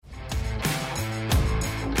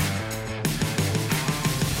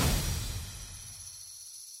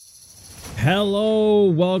Hello,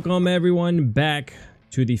 welcome everyone back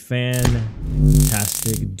to the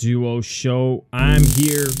Fantastic Duo Show. I'm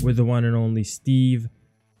here with the one and only Steve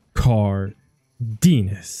Cardenas.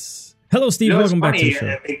 Hello, Steve. You know, welcome back to the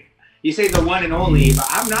funny, show. you say the one and only, but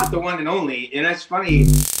I'm not the one and only. And that's funny.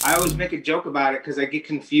 I always make a joke about it because I get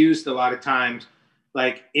confused a lot of times.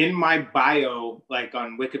 Like in my bio, like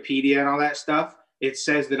on Wikipedia and all that stuff, it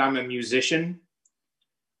says that I'm a musician.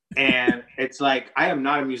 And it's like, I am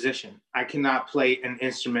not a musician. I cannot play an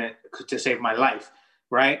instrument to save my life,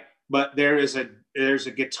 right? But there's a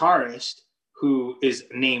guitarist who is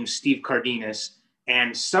named Steve Cardenas,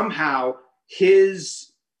 and somehow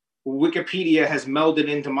his Wikipedia has melded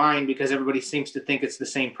into mine because everybody seems to think it's the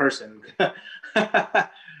same person.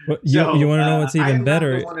 Well, you want to know what's even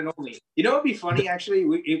better? The one and only. You know, it'd be funny actually.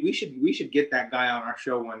 We should get that guy on our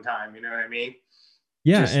show one time. You know what I mean?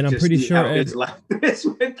 Yeah, and I'm pretty sure his life is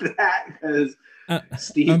with that because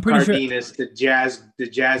Steve Cardenas, the jazz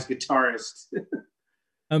guitarist.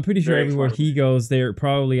 I'm pretty sure everywhere he goes, they're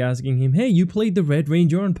probably asking him, "Hey, you played the Red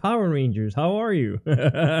Ranger on Power Rangers. How are you?"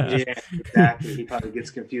 Yeah, exactly. He probably gets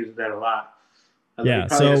confused with that a lot. Yeah,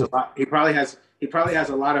 he probably has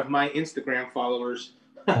a lot of my Instagram followers.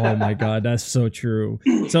 Oh my God, that's so true.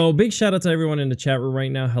 So big shout out to everyone in the chat room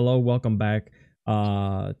right now. Hello, welcome back.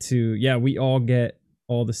 We all get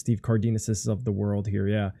all the Steve Cardenases of the world here.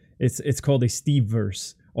 Yeah, it's called a Steve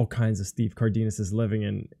verse. All kinds of Steve Cardenases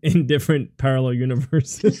living in different parallel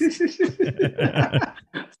universes.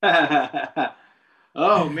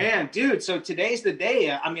 Oh man, dude! So today's the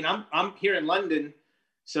day. I mean, I'm here in London,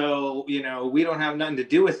 so you know we don't have nothing to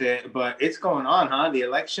do with it, but it's going on, huh? The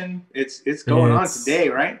election, it's going on today,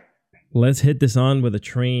 right? Let's hit this on with a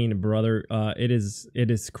train, brother. It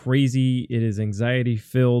is crazy. It is anxiety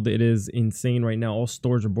filled. It is insane right now. All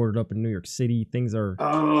stores are boarded up in New York City. Things are.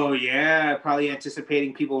 Oh yeah, probably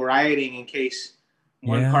anticipating people rioting in case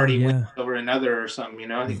one party wins over another or something. You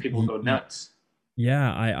know, I think people go nuts.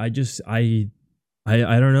 Yeah, I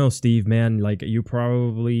don't know, Steve. Man, like you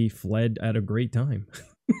probably fled at a great time.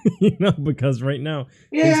 You know, because right now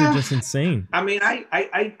things are just insane. I mean,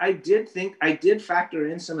 I did factor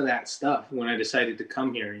in some of that stuff when I decided to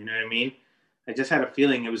come here. You know what I mean? I just had a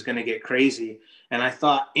feeling it was going to get crazy, and I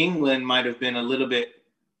thought England might have been a little bit,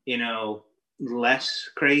 you know, less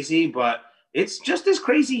crazy, but it's just as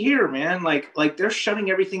crazy here, man. Like they're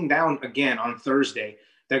shutting everything down again on Thursday.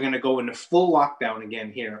 They're going to go into full lockdown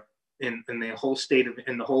again here in the whole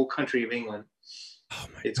in the whole country of England. Oh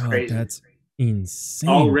my God, crazy. That's insane.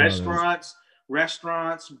 All restaurants,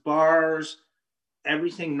 bars,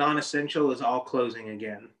 everything non-essential is all closing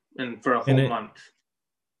again, and for a whole month.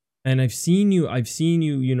 And I've seen you,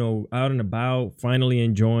 you know, out and about, finally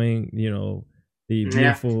enjoying, you know, the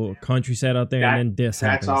beautiful countryside out there, and then this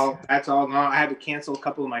happens. That's all gone. I had to cancel a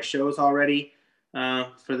couple of my shows already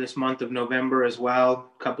for this month of November as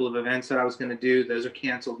well. A couple of events that I was going to do, those are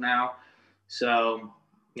canceled now. So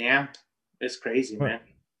yeah, it's crazy, man.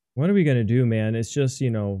 What are we going to do, man? It's just, you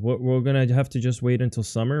know, we're going to have to just wait until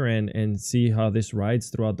summer and see how this rides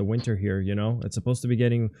throughout the winter here, you know? It's supposed to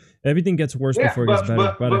be everything gets worse before it gets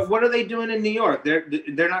better. But what are they doing in New York? They're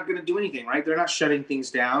not going to do anything, right? They're not shutting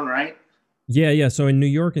things down, right? Yeah. So in New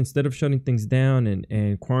York, instead of shutting things down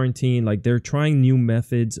and quarantine, like they're trying new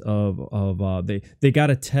methods they got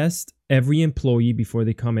to test every employee before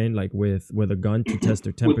they come in, like with a gun to test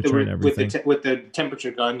their temperature and everything. With the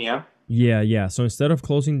temperature gun, yeah. Yeah. So instead of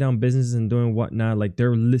closing down businesses and doing whatnot, like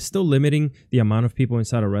they're still limiting the amount of people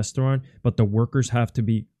inside a restaurant, but the workers have to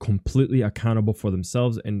be completely accountable for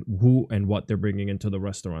themselves and who and what they're bringing into the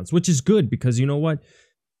restaurants, which is good because you know what?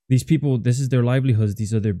 These people, this is their livelihoods.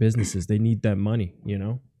 These are their businesses. They need that money, you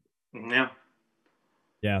know? Yeah.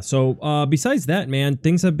 Yeah. So besides that, man,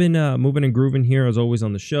 things have been moving and grooving here as always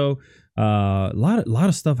on the show. A lot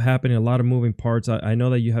of stuff happening, a lot of moving parts. I know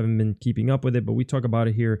that you haven't been keeping up with it, but we talk about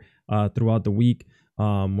it here throughout the week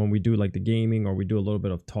when we do like the gaming, or we do a little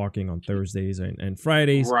bit of talking on Thursdays and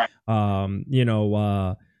Fridays. Right.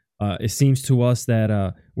 It seems to us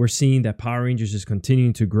that we're seeing that Power Rangers is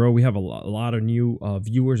continuing to grow. We have a lot of new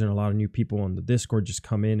viewers and a lot of new people on the Discord just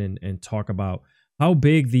come in and talk about how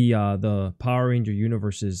big the Power Ranger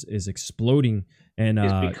universe is exploding, and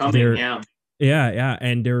it's becoming,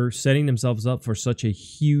 and they're setting themselves up for such a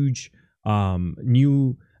huge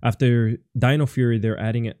new. After Dino Fury, they're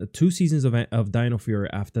adding 2 seasons of Dino Fury.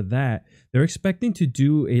 After that, they're expecting to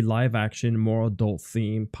do a live action, more adult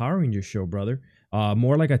themed Power Ranger show, brother.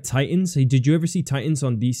 More like a Titans. Hey, did you ever see Titans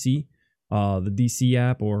on DC? The DC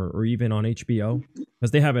app or even on HBO?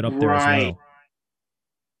 Because they have it up there as well.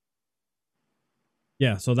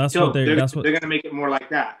 Yeah, so they're going to make it more like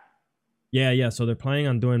that. Yeah. So they're planning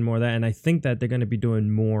on doing more of that, and I think that they're going to be doing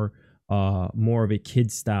more of a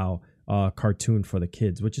kid style cartoon for the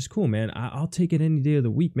kids, which is cool, man. I'll take it any day of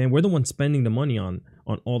the week, man. We're the ones spending the money on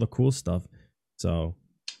all the cool stuff, so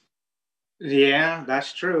Yeah,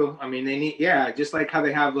 that's true. I mean, they need, yeah, just like how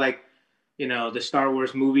they have like, the Star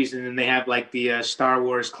Wars movies, and then they have like the Star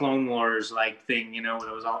Wars Clone Wars like thing, where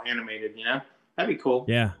it was all animated. That'd be cool.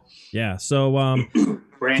 yeah, yeah. So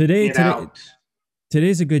Branching today it today out.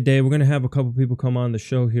 today's a good day. We're gonna have a couple people come on the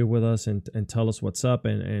show here with us and tell us what's up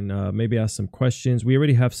and maybe ask some questions. We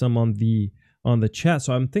already have some on the chat,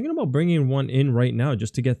 so I'm thinking about bringing one in right now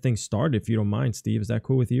just to get things started. If you don't mind, Steve, is that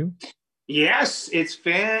cool with you? Yes, it's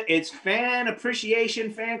fan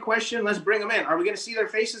appreciation, fan question. Let's bring them in. Are we going to see their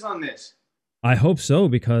faces on this? I hope so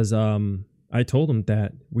because I told them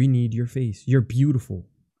that we need your face. You're beautiful.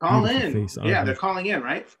 Call Beautiful in. face. Yeah, they're calling in,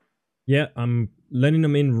 right? Yeah, I'm letting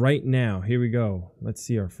them in right now. Here we go. Let's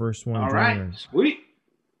see our first one. All right, joiner. sweet.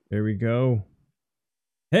 There we go.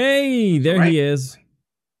 Hey, there he is.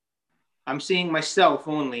 I'm seeing myself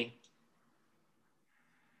only.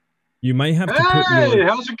 You might have to put Hey, your...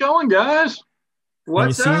 how's it going, guys?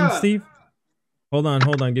 What's Can you see him, up? Steve? Hold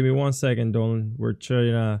on. Give me 1 second, Dolan. We're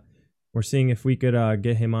trying. We're seeing if we could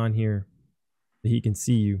get him on here, that he can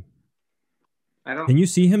see you. I don't. Can you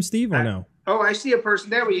see him, Steve, or no? Oh, I see a person.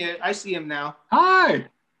 There we are. I see him now. Hi.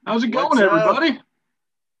 How's it What's going, up? everybody?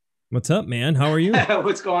 What's up, man? How are you?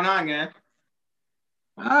 What's going on, man?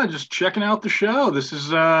 Just checking out the show. This is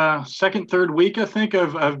second, third week, I think.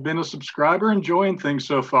 I've been a subscriber, enjoying things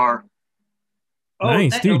so far.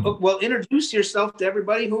 Nice, dude. Well, introduce yourself to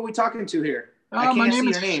everybody. Who are we talking to here? I can't My see name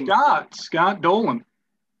your is name. Scott Dolan.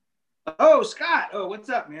 Oh, Scott. Oh, what's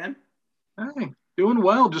up, man? Hey, doing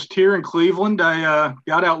well. Just here in Cleveland. I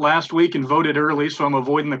got out last week and voted early, so I'm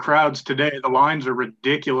avoiding the crowds today. The lines are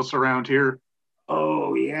ridiculous around here.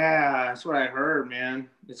 Oh, yeah. That's what I heard, man.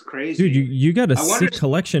 It's crazy. Dude, you got a sick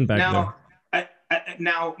collection back there.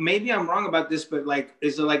 Now, maybe I'm wrong about this, but like,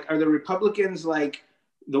 are the Republicans like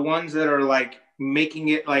the ones that are like making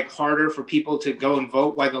it like harder for people to go and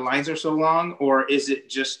vote why the lines are so long, or is it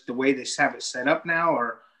just the way they have it set up now,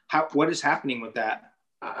 or what is happening with that?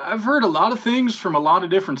 I've heard a lot of things from a lot of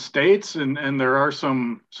different states, and there are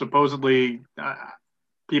some supposedly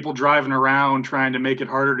people driving around trying to make it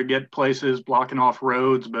harder to get places, blocking off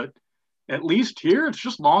roads. But at least here, it's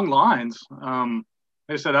just long lines. Like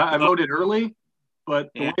I said, I voted early, but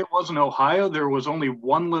the way it was in Ohio, there was only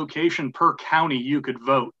one location per county you could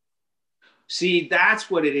vote. See,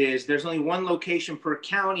 that's what it is. There's only one location per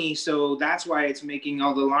county, so that's why it's making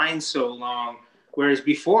all the lines so long. Whereas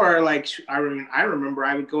before, like I remember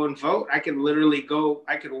I would go and vote. I could literally go,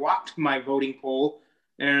 I could walk to my voting poll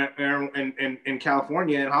in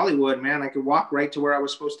California, in Hollywood, man. I could walk right to where I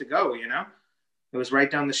was supposed to go, It was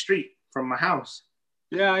right down the street from my house.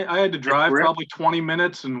 Yeah, I had to drive probably 20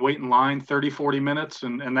 minutes and wait in line 30, 40 minutes,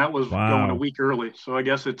 and that was going a week early. So I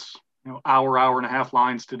guess it's hour and a half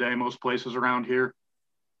lines today, most places around here.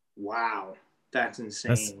 Wow. That's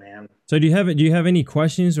insane, man. So do you have any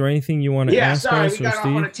questions or anything you want to ask us? We got off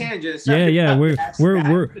on a tangent.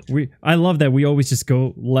 We I love that we always just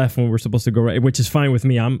go left when we're supposed to go right, which is fine with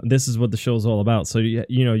me. This is what the show's all about. So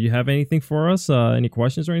you have anything for us? Any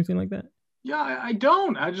questions or anything like that? Yeah, I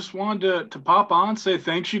don't. I just wanted to pop on, say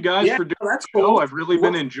thanks you guys for doing the show. Cool. I've really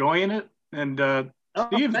been enjoying it. And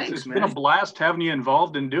Steve, it's been a blast having you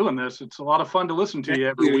involved in doing this. It's a lot of fun to listen to you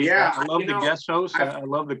every week. Yeah, I love the guest hosts. I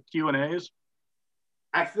love the Q&As.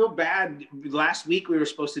 I feel bad. Last week, we were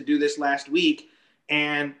supposed to do this last week.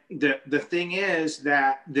 And the thing is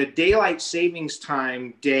that the daylight savings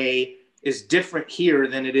time day is different here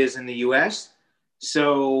than it is in the US.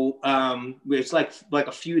 So it's like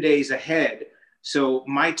a few days ahead. So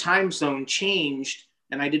my time zone changed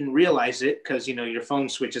and I didn't realize it because, your phone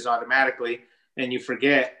switches automatically and you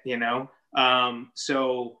forget,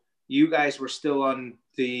 so you guys were still on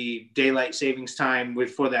the daylight savings time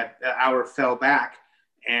before that hour fell back.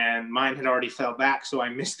 And mine had already fell back, so I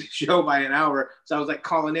missed the show by an hour. So I was like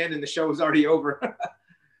calling in, and the show was already over.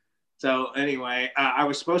 So anyway, I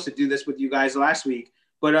was supposed to do this with you guys last week,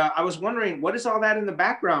 but I was wondering, what is all that in the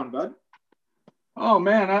background, bud? Oh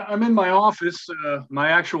man, I'm in my office.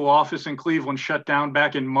 My actual office in Cleveland shut down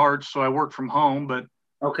back in March, so I work from home. But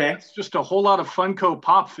okay, it's just a whole lot of Funko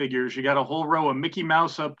Pop figures. You got a whole row of Mickey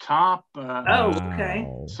Mouse up top. Okay.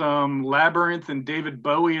 Some Labyrinth and David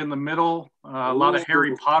Bowie in the middle. A lot of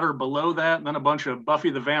Harry Potter below that, and then a bunch of Buffy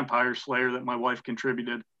the Vampire Slayer that my wife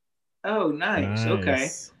contributed. Oh, nice. Okay.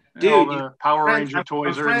 Dude, all the Power Ranger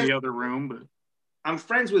toys are in the other room. But I'm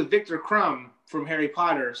friends with Victor Crumb from Harry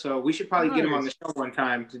Potter. So we should probably get him on the show one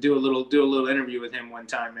time to do a little interview with him one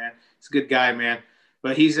time, man. He's a good guy, man.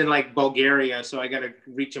 But he's in like Bulgaria, so I got to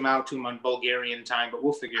reach him out to him on Bulgarian time. But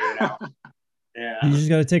we'll figure it out. Yeah, you just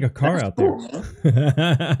got to take a car out there.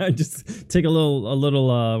 Just take one of the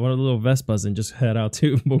little Vespas and just head out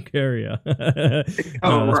to Bulgaria.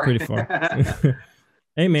 That's pretty far.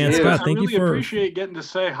 Hey man, Scott, thank you for. I really appreciate getting to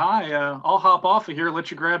say hi. I'll hop off of here,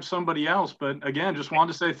 let you grab somebody else. But again, just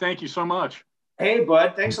wanted to say thank you so much. Hey,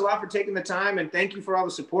 bud, thanks a lot for taking the time, and thank you for all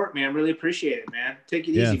the support, man. Really appreciate it, man. Take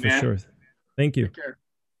it easy, man. Yeah, for sure. Thank you. Take care.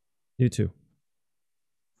 You too.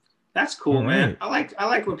 That's cool, man. I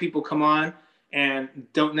like when people come on and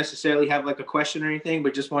don't necessarily have like a question or anything,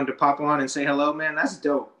 but just wanted to pop on and say hello, man. That's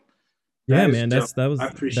dope. Yeah, man, that's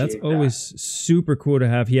always super cool to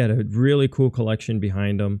have. He had a really cool collection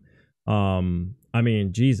behind him. I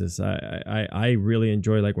mean, Jesus, I really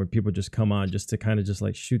enjoy like when people just come on just to kind of just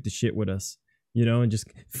like shoot the shit with us, you know, and just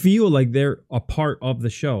feel like they're a part of the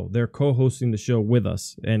show. They're co-hosting the show with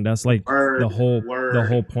us, and that's like the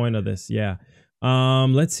whole point of this. Yeah.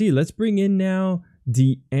 Let's see. Let's bring in now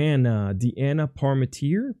Deanna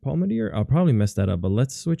Palmatier. I'll probably mess that up, but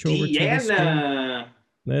let's switch over to the screen.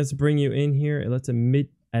 Let's bring you in here. Let's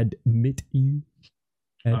admit you.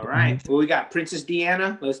 All right. Well, we got Princess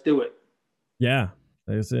Deanna. Let's do it. Yeah.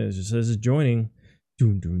 Like I said, it just says it's joining.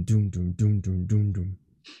 Doom, doom, doom, doom, doom, doom, doom, doom.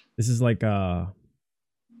 This is like come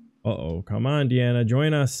on, Deanna,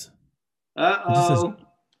 join us.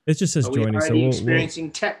 It just says joining. So we're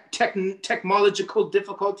experiencing technological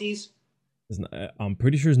difficulties. I'm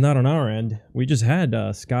pretty sure it's not on our end. We just had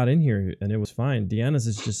Scott in here and it was fine. Deanna's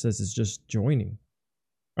just says it's just joining.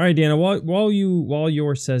 All right, Deanna. While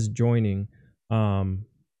yours says joining,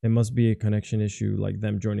 it must be a connection issue, like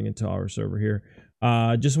them joining into our server here.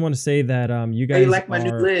 Just want to say that you guys. Hey, you like my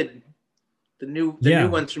new lid? The new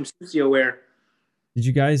ones from SusioWare. Did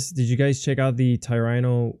you guys check out the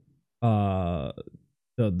Tyranno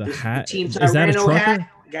the hat? Team Tyranno is that a trucker hat?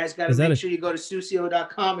 You guys got to make sure you go to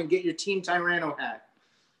susio.com and get your Team Tyranno hat.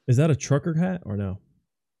 Is that a trucker hat or no?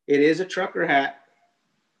 It is a trucker hat.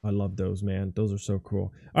 I love those, man. Those are so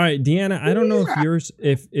cool. All right, Deanna, I don't know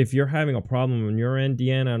if you're having a problem on your end,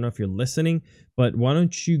 Deanna. I don't know if you're listening, but why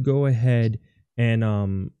don't you go ahead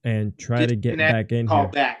and try to get back in here. Call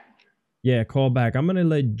back. Yeah, call back. I'm gonna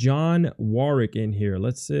let John Warwick in here.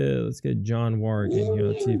 Let's get John Warwick in here.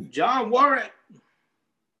 Let's see. John Warwick.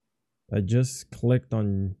 I just clicked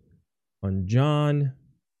on John,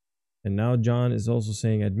 and now John is also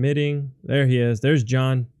saying admitting. There he is. There's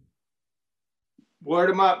John.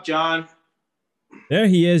 Word him up, John. There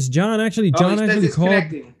he is. John actually called.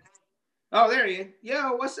 Connecting. Oh, there he is.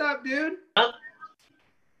 Yo, what's up, dude?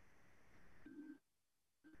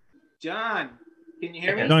 John, can you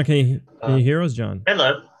hear me? John, can you hear us, John?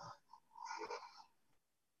 Hello.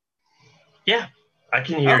 Yeah, I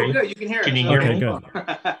can hear you. Good. You can hear us. Can you hear me? me? Good.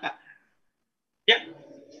 Yeah.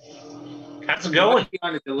 How's it going? Be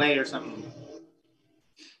on a delay or something.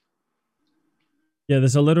 Yeah,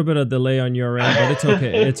 there's a little bit of delay on your end, but it's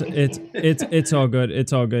okay. It's all good.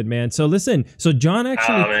 It's all good, man. So listen, John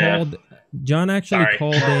actually called. John actually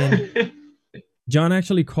called in. John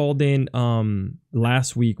actually called in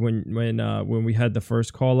last week when we had the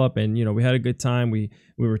first call up, and we had a good time. We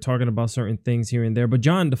were talking about certain things here and there. But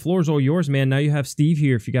John, the floor is all yours, man. Now you have Steve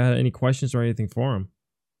here. If you got any questions or anything for him.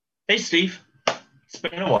 Hey, Steve. It's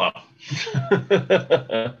been a while.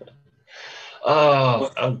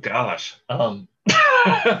 oh gosh.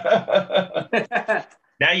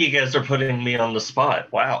 Now you guys are putting me on the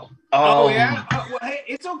spot. Wow. Yeah. Well, hey,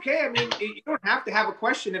 it's okay. I mean, you don't have to have a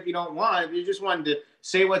question if you don't want. If you just wanted to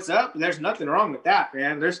say what's up, there's nothing wrong with that,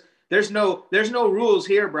 man. There's no rules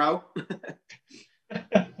here, bro.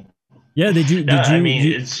 Yeah.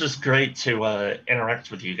 It's just great to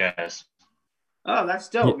interact with you guys. Oh, that's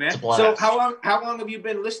dope, man. So how long have you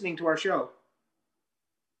been listening to our show?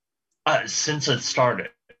 Since it started.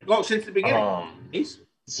 Oh, since the beginning.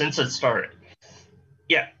 Since it started.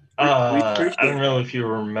 Yeah. I don't know if you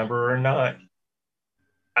remember or not.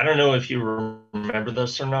 I don't know if you remember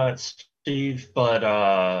this or not, Steve, but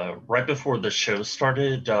right before the show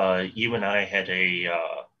started, you and I had a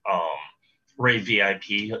Rave VIP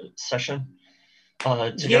session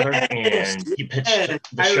together, and you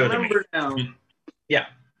pitched the show to me. Now. Yeah.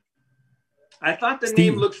 I thought the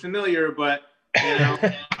name looked familiar, but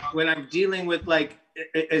when I'm dealing with like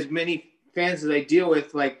as many fans as I deal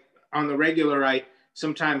with, like on the regular,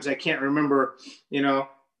 sometimes I can't remember,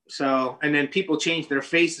 so, and then people change their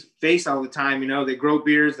face all the time. They grow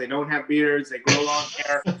beards, they don't have beards, they grow long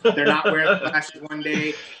hair, they're not wearing glasses one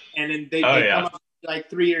day. And then they come up like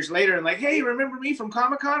 3 years later and like, hey, remember me from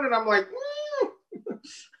Comic-Con? And I'm like,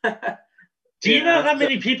 Do you know how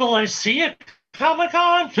many people I see at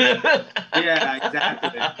Comic-Con? Yeah,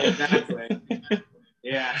 exactly.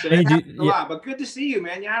 Yeah, so that happens a lot, but good to see you,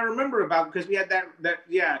 man. Yeah, I remember because we had that.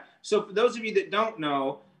 Yeah. So for those of you that don't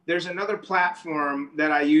know, there's another platform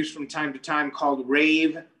that I use from time to time called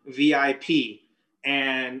Rave VIP.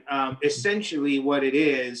 And essentially what it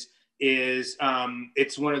is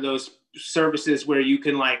it's one of those services where you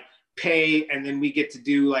can like pay, and then we get to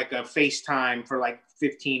do like a FaceTime for like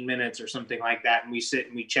 15 minutes or something like that. And we sit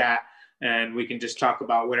and we chat and we can just talk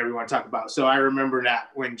about whatever we want to talk about. So I remember that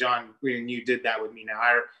when you did that with me now.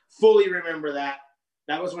 I fully remember that.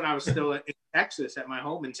 That was when I was still in Texas, at my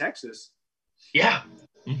home in Texas. Yeah.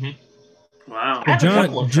 Mm-hmm. Wow. I have a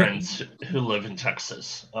couple of friends who live in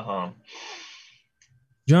Texas.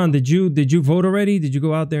 John, did you vote already? Did you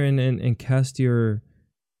go out there and cast your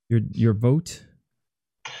vote?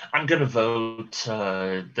 I'm gonna vote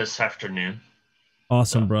this afternoon.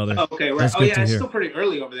 Awesome, brother. Oh, okay, right. Oh yeah, it's still pretty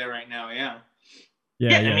early over there right now. Yeah.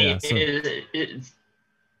 Yeah. I mean,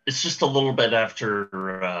 it's just a little bit after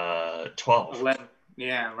 12. 11.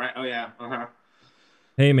 Yeah. Right. Oh yeah.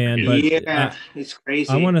 Hey man, but it's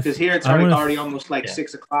crazy because here it's already almost like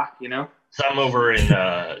 6 o'clock. You know. So I'm over in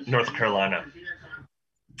North Carolina.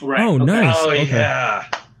 Right. Oh, nice. Oh, okay. yeah.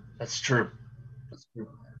 That's true.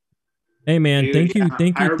 Hey, man, Dude,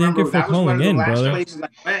 thank you for calling in, brother. That was one of the last places I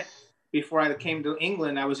went before I came to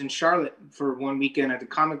England. I was in Charlotte for one weekend at the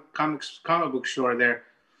comic book store there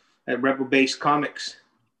at Rebel Base Comics.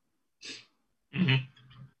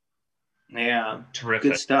 Mm-hmm. Yeah.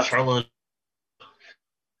 Terrific. Good stuff. Charlotte.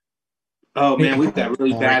 Oh, man, we've got a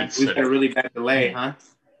really bad delay, huh?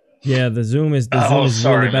 Yeah, the Zoom is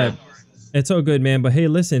really bad. Man. It's all good, man. But hey,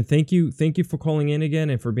 listen, thank you for calling in again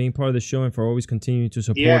and for being part of the show and for always continuing to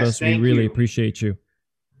support us. We really appreciate you.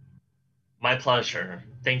 My pleasure.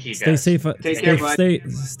 Thank you, guys. Stay safe.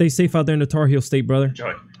 Stay safe out there in the Tar Heel State, brother.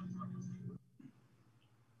 Enjoy.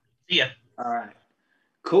 See ya. All right.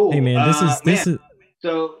 Cool. Hey, man, this is.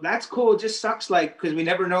 So that's cool. It just sucks, like, because we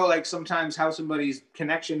never know, like, sometimes how somebody's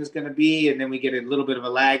connection is going to be, and then we get a little bit of a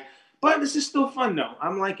lag. But this is still fun, though.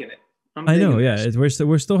 I'm liking it. I know, yeah.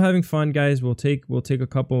 We're still having fun, guys. We'll take a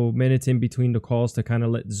couple minutes in between the calls to kind of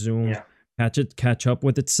let Zoom catch up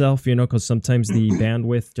with itself, because sometimes the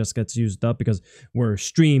bandwidth just gets used up because we're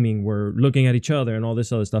streaming, we're looking at each other, and all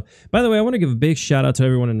this other stuff. By the way, I want to give a big shout out to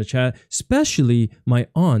everyone in the chat, especially my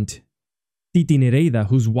aunt Titi Nereida,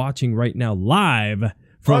 who's watching right now live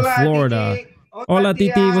from Florida. Titi. Hola,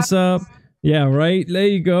 Titi. What's up? Yeah, right. There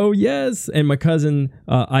you go. Yes. And my cousin,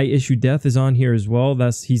 I Issue Death, is on here as well.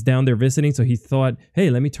 He's down there visiting. So he thought, hey,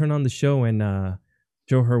 let me turn on the show and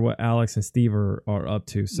show her what Alex and Steve are up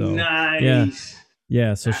to. So nice.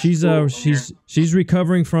 Yeah. So she's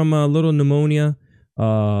recovering from a little pneumonia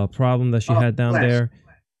problem that she had down there.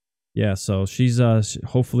 Yeah. So she's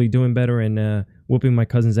hopefully doing better and whooping my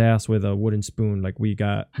cousin's ass with a wooden spoon like we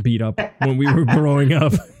got beat up when we were growing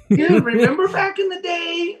up. Dude, remember back in the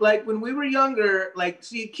day, like when we were younger, like,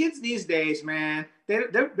 see, kids these days, man,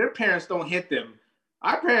 their parents don't hit them.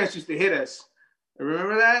 Our parents used to hit us.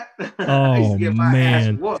 Remember that? Oh, I used to get my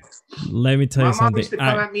ass whooped. Let me tell you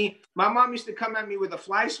something. My mom used to come at me with a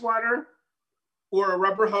fly swatter or a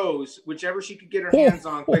rubber hose, whichever she could get her hands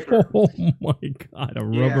on quicker. Oh my God, a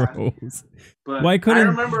rubber hose. But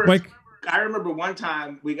I remember one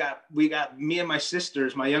time we got me and my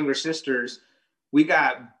sisters, my younger sisters, we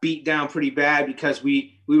got beat down pretty bad because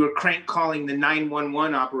we were crank calling the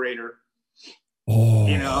 911 operator.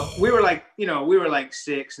 Oh. We were like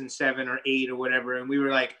 6 and 7 or 8 or whatever, and we were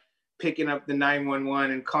like picking up the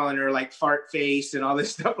 911 and calling her like fart face and all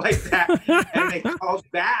this stuff like that. And they called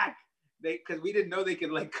back, because we didn't know they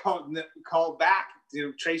could like call back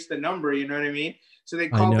to trace the number. You know what I mean? So they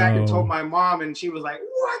called back and told my mom, and she was like,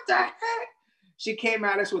 "What the heck?" She came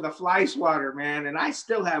at us with a fly swatter, man, and I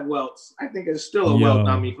still have welts. I think there's still a welt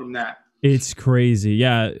on me from that. It's crazy.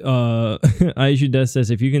 Yeah. Aisha says,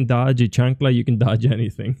 if you can dodge a chancla, you can dodge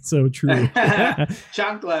anything. So true.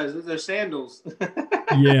 Chanclas, those are sandals.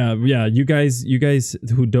 Yeah. You guys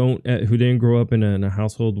who didn't grow up in a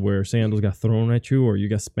household where sandals got thrown at you or you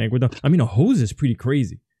got spanked with them. I mean, a hose is pretty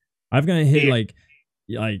crazy. I've gotten hit like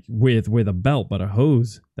with a belt, but a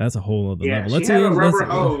hose, that's a whole other level. Let's say a rubber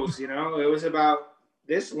hose, it was about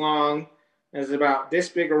this long, it was about this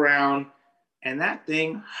big around, and that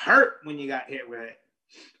thing hurt when you got hit with it.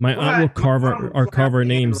 My aunt will carve our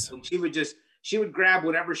names. She would grab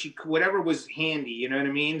whatever was handy, you know what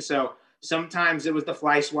I mean? So sometimes it was the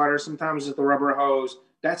fly swatter, sometimes it was the rubber hose.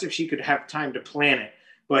 That's if she could have time to plan it.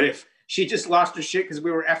 But if she just lost her shit because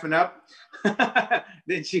we were effing up,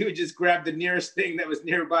 then she would just grab the nearest thing that was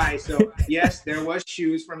nearby. So yes, there was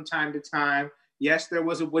shoes from time to time. Yes, there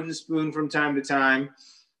was a wooden spoon from time to time.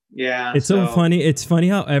 Yeah. It's so funny. It's funny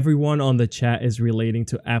how everyone on the chat is relating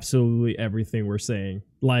to absolutely everything we're saying.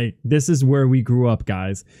 Like, this is where we grew up,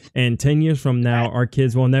 guys. And 10 years from now, our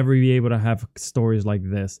kids will never be able to have stories like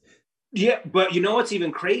this. Yeah, but you know what's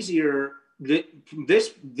even crazier?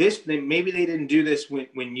 This maybe they didn't do this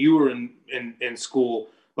when you were in school,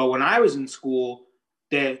 but when I was in school,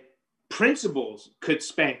 the principals could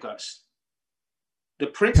spank us. The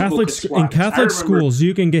principal could swat in Catholic schools,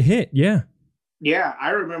 you can get hit. Yeah. Yeah, I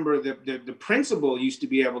remember the principal used to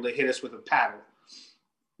be able to hit us with a paddle.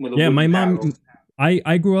 My mom.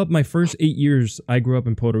 I grew up, my first 8 years, I grew up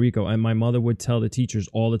in Puerto Rico, and my mother would tell the teachers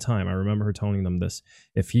all the time. I remember her telling them this: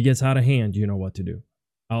 if he gets out of hand, you know what to do.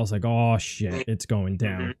 I was like, oh shit, it's going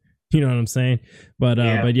down. You know what I'm saying? But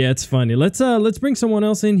yeah, it's funny. Let's bring someone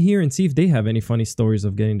else in here and see if they have any funny stories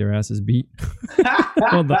of getting their asses beat.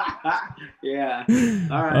 Yeah.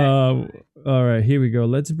 All right. All right, here we go.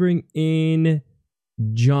 Let's bring in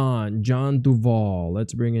John Duval.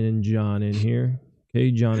 Let's bring in John in here. Okay,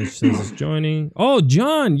 John is joining. Oh,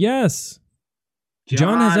 John, yes.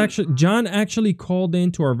 John actually called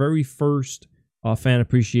in to our very first fan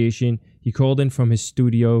appreciation. He called in from his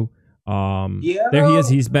studio. There he is.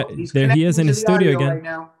 He's back. There he is in his studio again. Right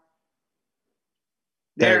now.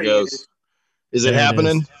 There it goes. Is it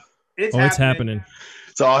happening? It's happening.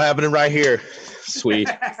 It's all happening right here. Sweet.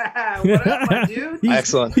 What up, my dude?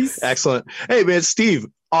 Excellent. Hey man, Steve.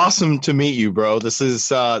 Awesome to meet you, bro. This is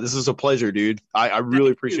a pleasure, dude. I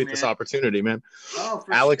really appreciate this opportunity, man. Oh,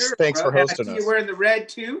 for Alex, sure, thanks bro. for hosting us. You're wearing the red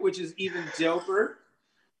too, which is even doper.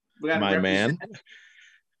 My man.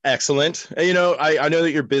 Excellent. You know, I know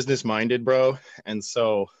that you're business minded, bro, and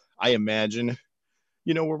so I imagine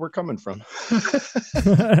you know where we're coming from.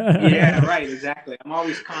 Yeah, right. Exactly. I'm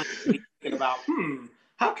always constantly thinking about,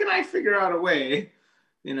 how can I figure out a way?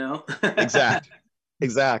 You know. Exact.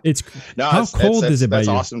 How cold is it by you? That's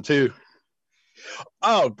awesome too.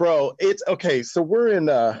 Oh, bro, it's okay. So we're in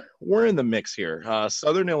the mix here.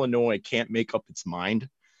 Southern Illinois can't make up its mind,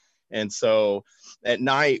 and so at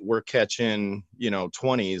night we're catching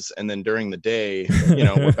 20s, and then during the day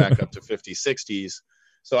we're back up to 50s, 60s.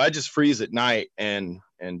 So I just freeze at night, and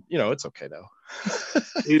it's okay though.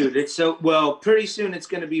 Dude, it's so well. Pretty soon it's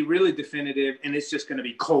going to be really definitive, and it's just going to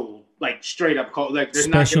be cold, like straight up cold. Like there's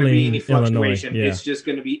not going to be any fluctuation. Yeah. It's just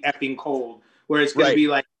going to be effing cold, where it's going to be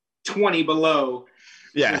like 20 below.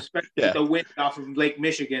 Yeah, especially the wind off of Lake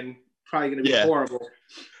Michigan, probably going to be horrible.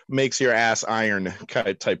 Makes your ass iron kind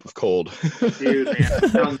of type of cold. Dude, man,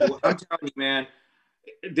 I'm telling you, man,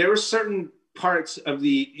 there are certain parts of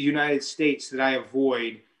the United States that I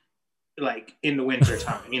avoid, like in the winter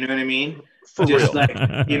time. You know what I mean? For just real.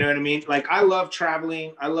 Like, you know what I mean? Like, I love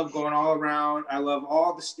traveling. I love going all around. I love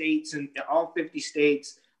all the states and all 50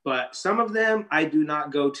 states. But some of them I do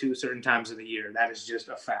not go to certain times of the year. That is just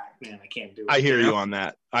a fact, man. I can't do it. I hear you on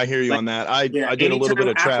that. I did a little bit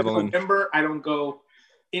of traveling. November, I don't go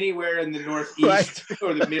anywhere in the Northeast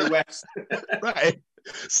or the Midwest. Right.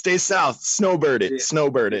 Stay south. Snowbird it.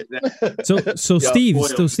 Snowbird it.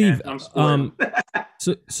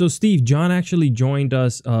 So Steve, John actually joined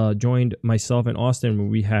us, joined myself and Austin when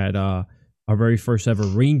we had our very first ever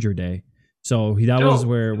Ranger Day. So that was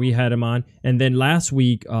where we had him on. And then last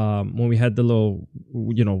week, when we had the little,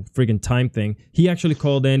 friggin' time thing, he actually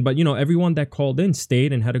called in. But, everyone that called in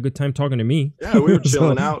stayed and had a good time talking to me. Yeah, we were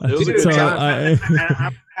chilling out. It was a good time.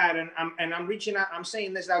 I'm reaching out. I'm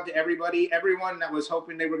saying this out to everybody. Everyone that was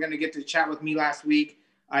hoping they were going to get to chat with me last week,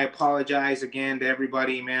 I apologize again to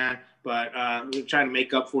everybody, man. But we're trying to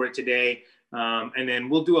make up for it today. And then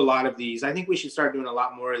we'll do a lot of these. I think we should start doing a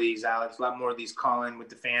lot more of these, Alex. A lot more of these call-in with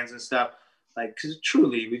the fans and stuff. Like, because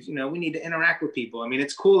truly, we need to interact with people. I mean,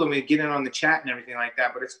 it's cool that we get in on the chat and everything like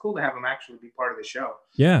that, but it's cool to have them actually be part of the show.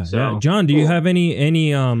 Yeah. So, John, do you have anything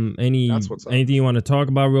you want to talk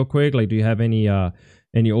about real quick? Like, do you have any old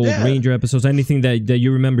Ranger episodes? Anything that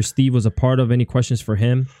you remember Steve was a part of? Any questions for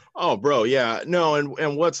him? Oh, bro, yeah. No,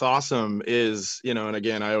 and what's awesome is, and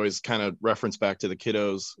again, I always kind of reference back to the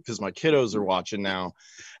kiddos because my kiddos are watching now.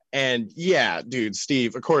 And yeah, dude,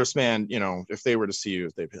 Steve, of course, man, if they were to see you,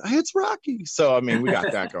 they'd be like, it's Rocky. So, I mean, we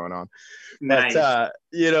got that going on. Nice. But,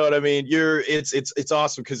 you know what I mean? It's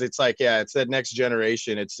awesome because it's like, it's that next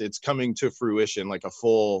generation. It's coming to fruition, like a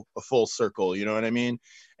full circle. You know what I mean?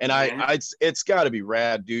 And it's got to be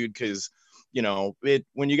rad, dude, because you know, it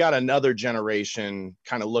when you got another generation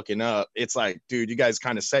kind of looking up, it's like, dude, you guys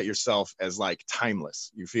kind of set yourself as like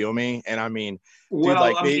timeless. You feel me? And I mean, dude, Well,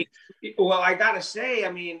 like I mean, well, I gotta say,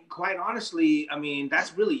 I mean, quite honestly, I mean,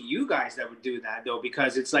 that's really you guys that would do that though,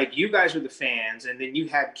 because it's like you guys were the fans, and then you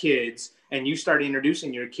had kids, and you started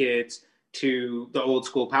introducing your kids to the old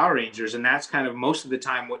school Power Rangers, and that's kind of most of the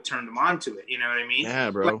time what turned them on to it. You know what I mean? Yeah,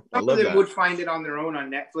 bro. Like, I some love of them that. would find it on their own on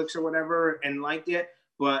Netflix or whatever and liked it.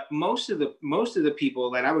 But most of the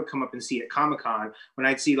people that I would come up and see at Comic-Con, when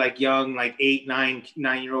I'd see like young, like 8,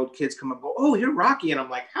 9-year-old kids come up, go, oh, you're Rocky. And I'm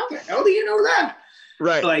like, how the hell do you know that?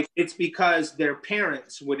 Right. Like, it's because their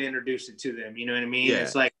parents would introduce it to them. You know what I mean? Yeah.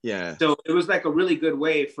 It's like, yeah. So it was like a really good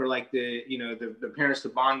way for like the parents to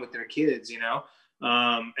bond with their kids, you know?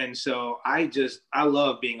 And so I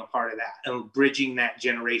love being a part of that and bridging that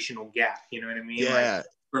generational gap. You know what I mean? Yeah. Like,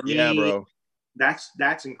 for me, bro,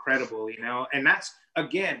 that's incredible, you know? And that's,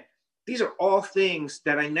 again, these are all things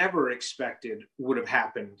that I never expected would have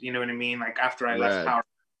happened. You know what I mean? Like after I left Power,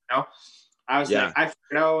 you know, I was like, I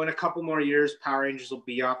know in a couple more years, Power Rangers will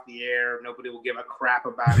be off the air. Nobody will give a crap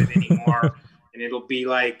about it anymore. And it'll be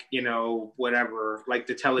like, you know, whatever, like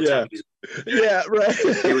the Teletubbies. Yeah, right.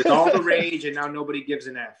 It was all the rage, and now nobody gives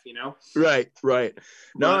an F, you know? Right.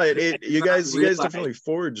 No, you guys definitely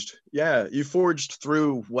forged. Yeah, you forged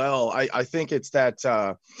through well. I think it's that.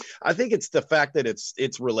 I think it's the fact that it's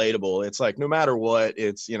relatable. It's like no matter what,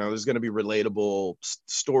 it's, you know, there's going to be relatable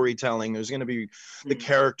storytelling. There's going to be the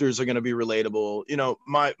characters are going to be relatable. You know,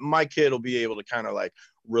 my kid will be able to kind of like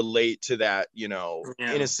relate to that, you know,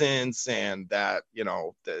 innocence and that, you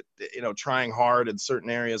know, that, you know, trying hard in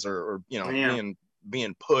certain areas or you know,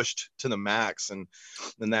 being pushed to the max and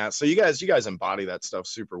that. So you guys embody that stuff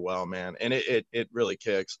super well, man. And it really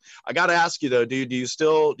kicks. I got to ask you though, dude, do you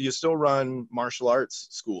still run martial arts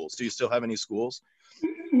schools? Do you still have any schools?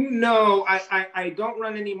 No, I don't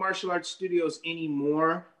run any martial arts studios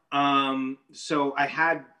anymore. So I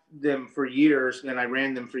had them for years and I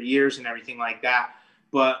ran them for years and everything like that.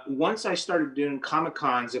 But once I started doing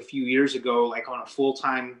Comic-Cons a few years ago, like on a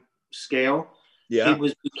full-time scale,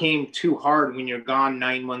 it became too hard when you're gone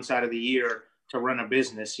 9 months out of the year to run a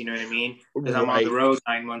business. You know what I mean? Because I'm on the road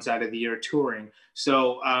 9 months out of the year touring.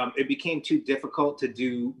 So it became too difficult to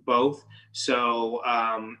do both. So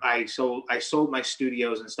I sold my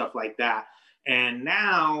studios and stuff like that. And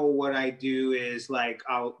now what I do is like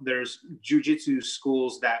there's jujitsu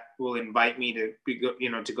schools that will invite me to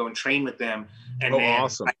go and train with them, and then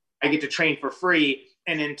awesome. I get to train for free,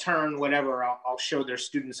 and in turn, whatever, I'll show their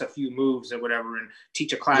students a few moves or whatever, and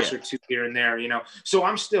teach a class or two here and there, you know. So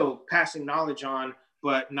I'm still passing knowledge on,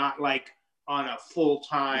 but not like on a full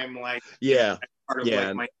time like part of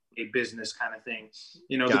like my business kind of thing.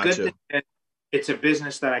 You know, the good thing is it's a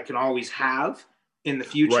business that I can always have in the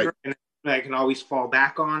future. And that I can always fall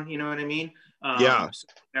back on, you know what I mean? So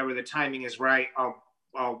whenever the timing is right,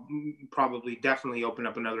 I'll probably definitely open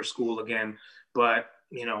up another school again. But,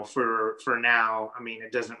 you know, for now, I mean,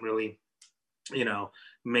 it doesn't really, you know,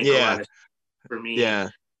 make a lot of for me. Yeah.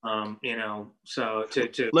 You know, so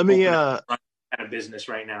to let me run a business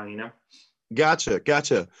right now, you know.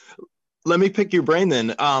 Gotcha. Let me pick your brain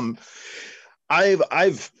then. I've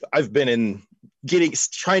been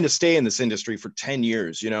trying to stay in this industry for 10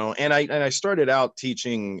 years, you know, and I started out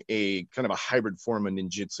teaching a kind of a hybrid form of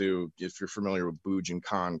ninjutsu, if you're familiar with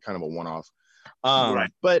Bujinkan, kind of a one-off.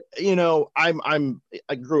 But you know,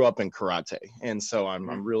 I grew up in karate, and so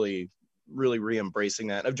I'm really re-embracing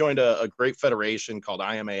that. I've joined a great federation called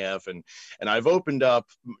IMAF, and I've opened up,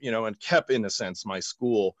 you know, and kept in a sense my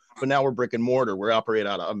school, but now we're brick and mortar. We're operating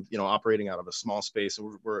out of a small space,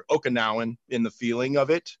 and we're Okinawan in the feeling of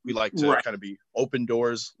it. We like to kind of be open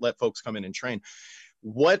doors, let folks come in and train.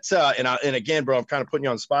 And again, bro, I'm kind of putting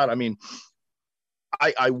you on the spot. I mean,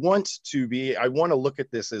 I want to look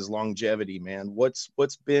at this as longevity, man. What's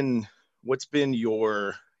been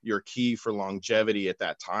your key for longevity at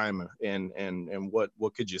that time, and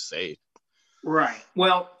what could you say? Right.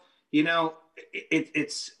 Well, you know,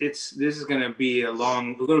 it's this is going to be a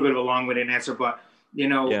little bit of a long-winded answer, but you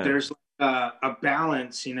know, there's a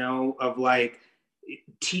balance, you know, of like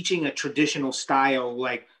teaching a traditional style,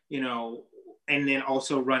 like, you know, and then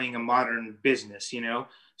also running a modern business, you know.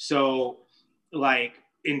 So like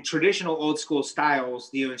in traditional old school styles,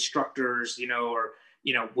 the instructors, you know,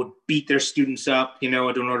 would beat their students up, you know,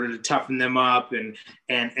 in order to toughen them up and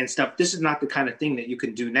stuff. This is not the kind of thing that you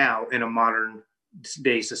can do now in a modern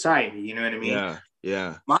day society. You know what I mean?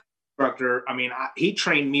 Yeah. My instructor, I mean, he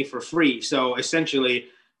trained me for free. So essentially,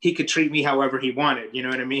 he could treat me however he wanted. You know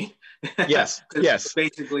what I mean? Yes. Yes.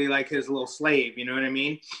 Basically like his little slave. You know what I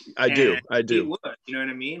mean? I do. He would, you know what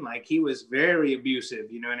I mean? Like he was very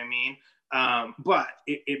abusive. You know what I mean? But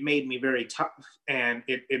it made me very tough, and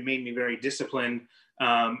it made me very disciplined.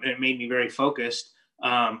 It made me very focused.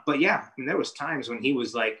 But yeah, I mean, there was times when he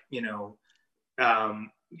was like,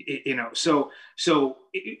 so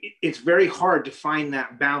it's very hard to find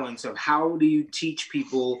that balance of how do you teach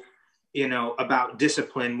people, about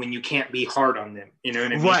discipline when you can't be hard on them. You know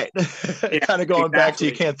what I mean? Right. Yeah, kind of going back to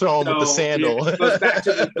you can't throw them with the sandal. It goes back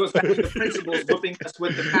to the principles whipping us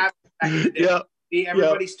with the paddle back in the day. Yeah.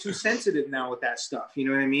 Everybody's too sensitive now with that stuff. You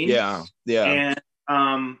know what I mean? Yeah. Yeah.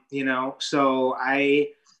 And so I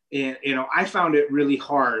found it really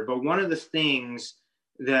hard. But one of the things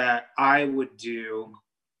that I would do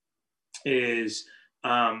is,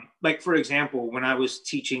 like, for example, when I was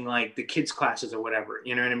teaching like the kids classes or whatever,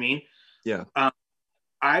 you know what I mean? Yeah.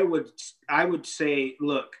 I would say,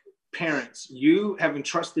 look, parents, you have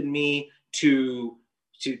entrusted me to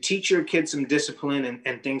teach your kids some discipline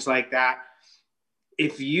and things like that.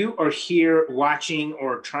 If you are here watching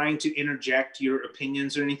or trying to interject your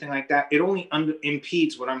opinions or anything like that, it only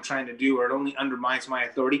impedes what I'm trying to do, or it only undermines my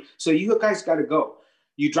authority. So you guys got to go.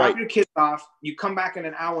 You drop your kids off, you come back in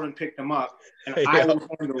an hour and pick them up, and I will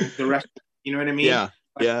handle the rest. You know what I mean? Yeah.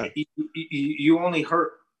 Yeah. You only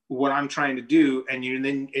hurt what I'm trying to do, and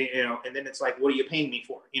then it's like, what are you paying me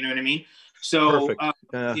for? You know what I mean? So,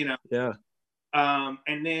 Yeah.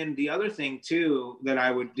 And then the other thing too that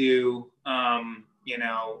I would do,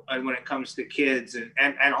 when it comes to kids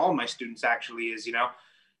and all my students actually is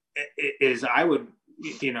I would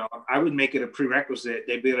make it a prerequisite.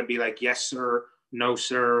 They'd be able to be like, yes, sir, no,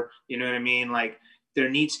 sir. You know what I mean? Like there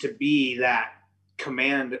needs to be that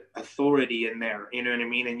command authority in there. You know what I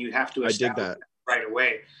mean? And you have to establish that right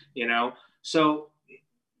away, So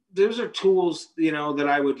those are tools, that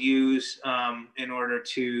I would use in order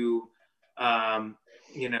to,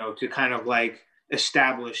 to kind of like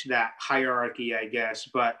establish that hierarchy, I guess.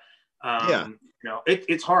 But,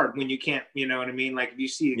 it's hard when you can't, you know what I mean? Like if you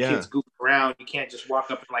see the kids goofing around, you can't just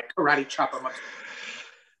walk up and like karate chop them up.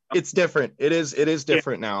 It's different. It is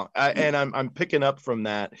different now. And I'm picking up from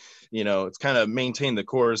that, it's kind of maintain the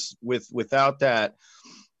course without that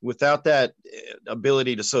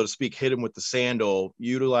ability to, so to speak, hit him with the sandal,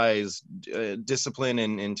 utilize discipline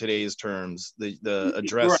in today's terms, the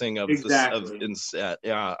addressing of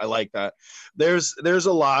I like that. There's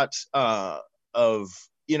a lot of,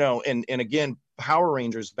 and again, Power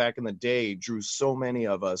Rangers back in the day drew so many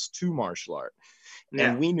of us to martial art.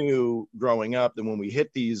 And we knew growing up that when we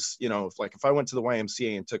hit these, like if I went to the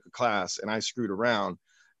YMCA and took a class and I screwed around,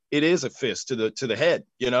 it is a fist to the head,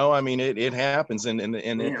 I mean, it happens. And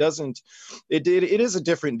it doesn't, it is a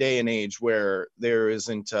different day and age where there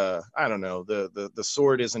isn't, I don't know, the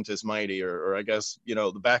sword isn't as mighty, or I guess,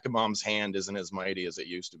 the back of mom's hand isn't as mighty as it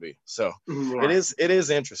used to be. So it is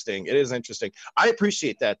interesting. It is interesting. I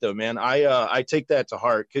appreciate that though, man. I take that to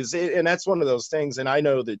heart and that's one of those things. And I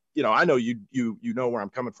know that, I know you know where I'm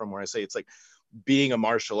coming from, where I say it's like being a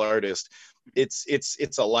martial artist.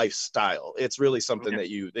 It's a lifestyle. It's really something that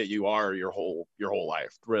you are your whole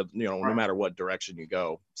life, no matter what direction you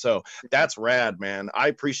go. So that's rad, man. I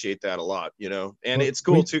appreciate that a lot, and it's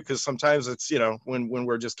cool too, because sometimes it's, when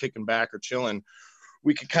we're just kicking back or chilling,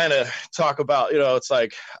 we could kind of talk about, it's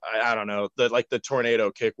like, I don't know, the tornado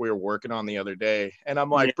kick we were working on the other day. And I'm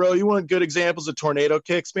like, bro, you want good examples of tornado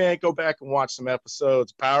kicks, man? Go back and watch some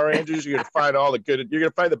episodes. Power Rangers, you're going to find you're going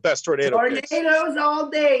to find the best tornadoes kicks. All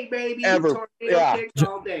day, baby. Ever. Kicks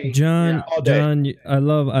all day. John, all day. John, I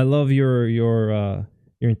love your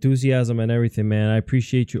enthusiasm and everything, man. I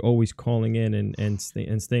appreciate you always calling in and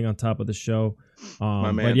staying on top of the show.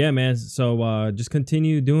 My man. But yeah, man. So just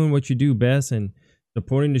continue doing what you do best and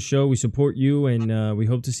supporting the show. We support you, and we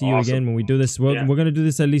hope to see you again when we do this. We're gonna do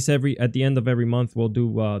this at least at the end of every month. We'll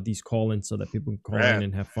do these call-ins so that people can call in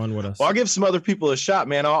and have fun with us. Well, I'll give some other people a shot,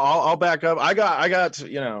 man. I'll back up. I got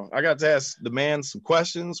to ask the man some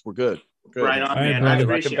questions. We're good. Right on, man.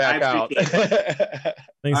 I can back out.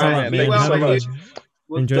 Thanks a lot, man. Thank you so much.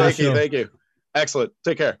 Enjoy the show. Thank you. Excellent.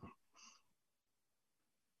 Take care.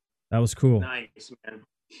 That was cool. Nice, man.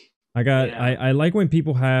 I like when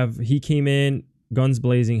people he came in guns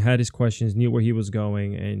blazing, had his questions, knew where he was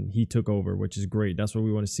going, and he took over, which is great. That's what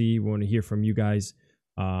we want to see. We want to hear from you guys,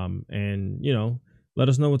 and let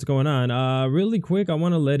us know what's going on. Really quick, I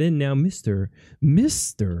want to let in now Mr.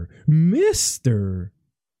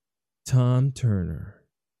 Tom Turner.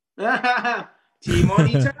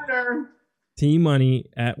 T-Money Turner. T-Money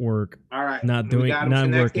at work. All right. Not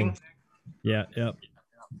working. Yeah. Yep.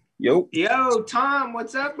 Yo. Yo, Tom,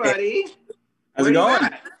 what's up, buddy? How's it going?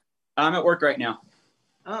 I'm at work right now.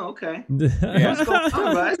 Oh, okay. Yeah. What's going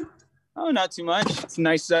on, bud? Oh, not too much. It's a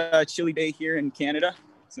nice chilly day here in Canada.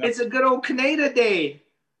 So. It's a good old Canada day.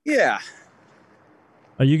 Yeah.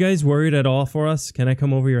 Are you guys worried at all for us? Can I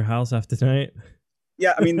come over your house after tonight?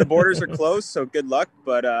 Yeah, I mean, the borders are closed, so good luck.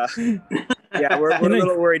 But yeah, we're a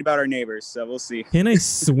little worried about our neighbors, so we'll see. Can I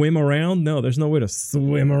swim around? No, there's no way to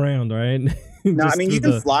swim around, right? No, I mean, you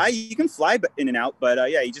can fly. You can fly in and out, but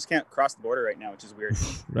yeah, you just can't cross the border right now, which is weird.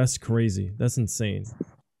 That's crazy. That's insane.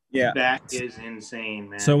 Yeah. That is insane,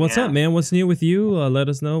 man. So what's up, man? What's new with you? Let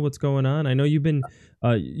us know what's going on. I know you've been,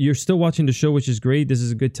 you're still watching the show, which is great. This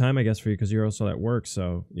is a good time, I guess, for you because you're also at work.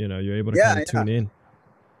 So, you know, you're able to kind of tune in.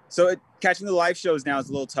 So catching the live shows now is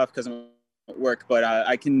a little tough because I'm at work, but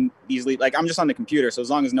I can easily, like, I'm just on the computer. So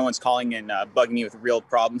as long as no one's calling and bugging me with real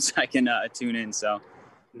problems, I can tune in. So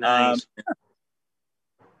nice.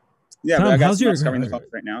 Yeah, Tom, but I got how's your covering the phones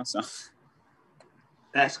right now. So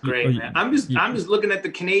that's great, man. I'm just looking at the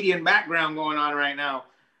Canadian background going on right now.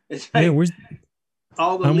 It's like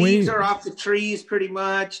all the leaves are off the trees pretty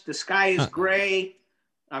much. The sky is gray.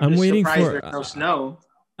 I'm just waiting surprised for there's no snow.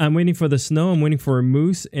 I'm waiting for the snow. I'm waiting for a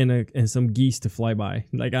moose and some geese to fly by.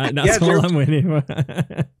 Like that's all I'm waiting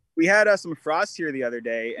for. We had some frost here the other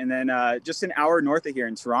day, and then just an hour north of here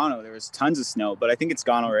in Toronto, there was tons of snow, but I think it's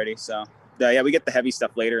gone already. So yeah, we get the heavy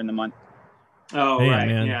stuff later in the month. Oh, Damn, right.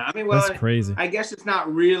 man. Yeah. I mean, well, that's crazy. I guess it's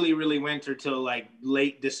not really winter till like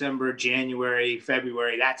late December, January,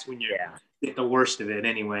 February. That's when you get the worst of it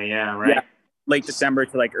anyway. Yeah. Right. Yeah. Late December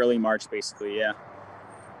to like early March, basically. Yeah.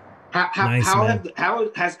 How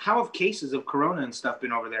have cases of Corona and stuff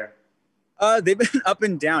been over there? They've been up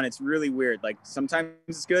and down. It's really weird. Like sometimes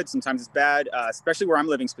it's good, sometimes it's bad. Especially where I'm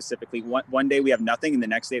living specifically. One day we have nothing, and the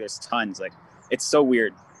next day there's tons. Like it's so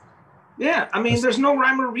weird. Yeah, I mean, there's no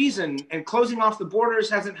rhyme or reason, and closing off the borders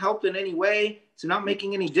hasn't helped in any way. It's not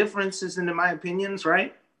making any differences, in my opinions,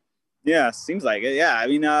 right? Yeah, seems like it. Yeah, I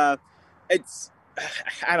mean, I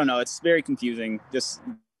don't know. It's very confusing. Just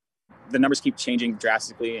the numbers keep changing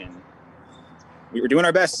drastically, and we're doing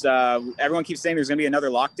our best. Everyone keeps saying there's going to be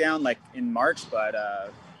another lockdown, like in March, but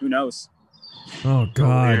who knows? Oh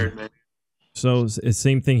God. Weird, so it's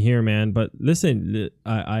same thing here, man. But listen,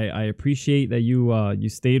 I appreciate that you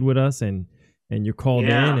stayed with us and you called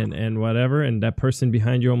in and whatever. And that person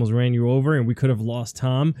behind you almost ran you over, and we could have lost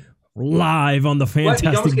Tom live on the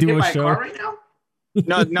Fantastic Duo show. Right now?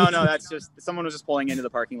 No. That's just someone was just pulling into the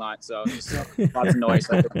parking lot, so just lots of noise.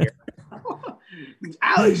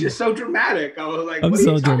 Alex, you're so dramatic. I was like, I'm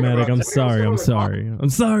so dramatic. I'm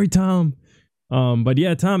sorry, Tom. But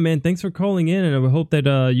yeah, Tom, man, thanks for calling in, and I hope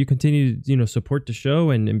that you continue to support the show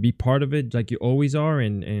and be part of it like you always are,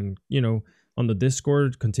 and on the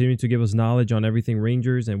Discord, continue to give us knowledge on everything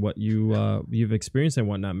Rangers and what you've experienced and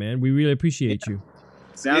whatnot, man. We really appreciate you.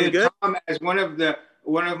 Sounds good. Tom, as one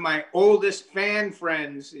of my oldest fan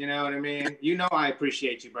friends, you know what I mean. I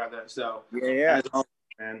appreciate you, brother. So yeah,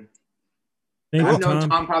 man. I've known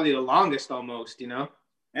Tom probably the longest, almost.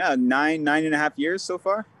 Yeah, 9.5 years so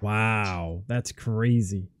far. Wow, that's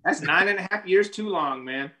crazy. That's 9.5 years too long,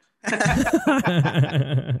 man.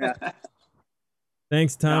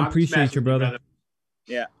 Thanks, Tom. Appreciate you, brother.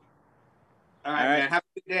 Yeah. All right, man. Have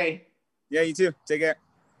a good day. Yeah, you too. Take care.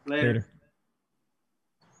 Later.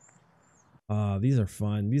 These are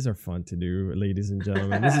fun. These are fun to do, ladies and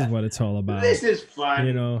gentlemen. This is what it's all about. This is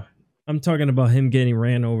fun. I'm talking about him getting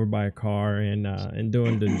ran over by a car and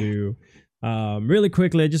doing the do. Really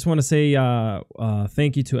quickly, I just want to say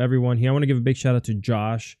thank you to everyone here. I want to give a big shout out to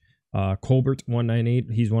Josh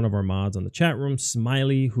Colbert198. He's one of our mods on the chat room.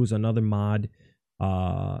 Smiley, who's another mod.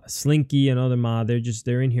 Slinky, another mod.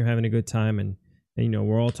 They're in here having a good time, and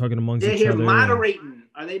we're all talking amongst each other. They're moderating.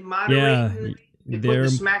 Are they moderating? Yeah, they're putting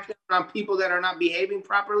the smackdown on people that are not behaving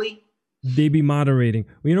properly. They be moderating.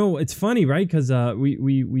 It's funny, right? Because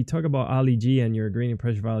we talk about Ali G and your Great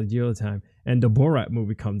Impression of Ali G all the time, and the Borat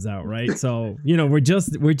movie comes out, right? So we're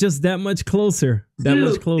just that much closer.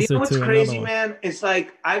 Much closer. You know what's to crazy, man? It's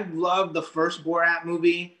like I loved the first Borat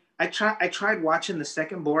movie. I tried watching the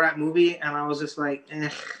second Borat movie, and I was just like, eh.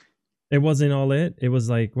 It wasn't all it. It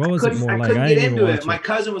was like, what was it more like? I couldn't get into it. My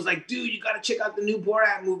cousin was like, dude, you got to check out the new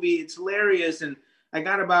Borat movie. It's hilarious. And I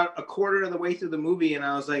got about a quarter of the way through the movie, and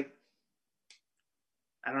I was like,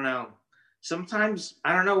 I don't know. Sometimes,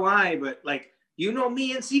 I don't know why, but like,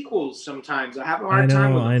 me and sequels sometimes. I have a hard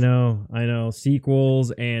time with them. I know.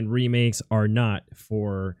 Sequels and remakes are not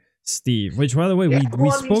for Steve. Which, by the way,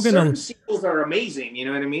 we've spoken on. Sequels are amazing. You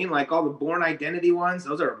know what I mean? Like all the Bourne Identity ones,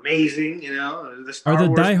 those are amazing. The Star Are the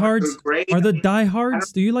Wars diehards? Great. Are the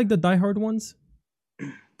diehards? Do you like the diehard ones?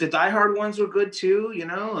 The Die Hard ones were good too. You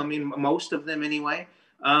know, I mean, most of them anyway.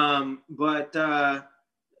 But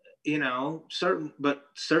you know,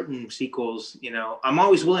 certain sequels, you know, I'm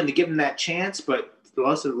always willing to give them that chance, but a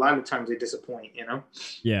lot of times they disappoint, you know?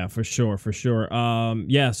 Yeah, for sure.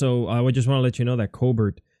 Yeah, so I would just want to let you know that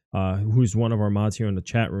Colbert, who's one of our mods here in the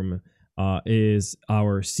chat room, is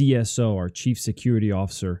our CSO, our Chief Security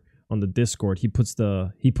Officer on the Discord. He puts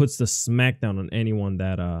the smackdown on anyone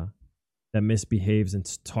that misbehaves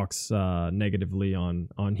and talks negatively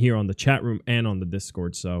on here on the chat room and on the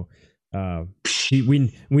Discord. So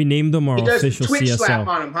we named him our official Twitch CSO. Slap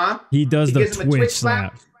on him, huh? He does the Twitch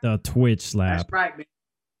slap. The Twitch slap. That's right, man.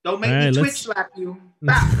 Don't make me Twitch slap you.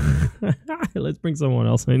 Let's bring someone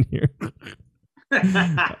else in here.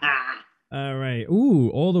 All right. Ooh,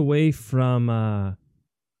 all the way from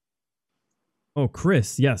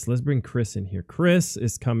Chris. Yes, let's bring Chris in here. Chris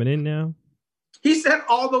is coming in now. He said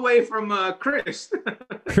all the way from Chris.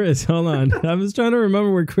 Chris, hold on. I was trying to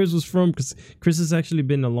remember where Chris was from, because Chris has actually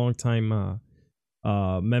been a long time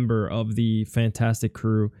member of the Fantastic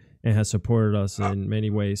Crew and has supported us in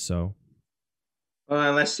many ways. So,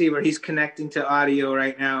 let's see where he's connecting to audio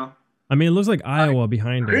right now. I mean, it looks like Iowa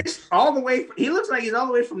behind him. Chris, all the way. He looks like he's all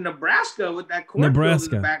the way from Nebraska with that cornfield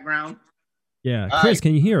in the background. Yeah, Chris,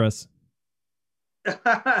 can you hear us?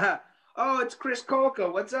 Oh, it's Chris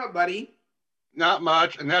Kolka. What's up, buddy? Not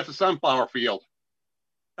much, and that's a sunflower field.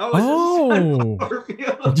 Oh, sunflower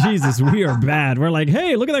field. Jesus, we are bad. We're like,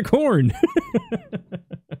 hey, look at that corn.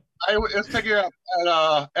 Let's take it up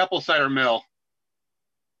at apple cider mill.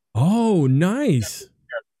 Oh, nice.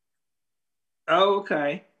 Oh,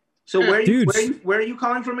 okay. So where are you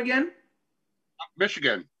calling from again?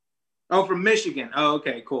 Michigan. Oh, from Michigan. Oh,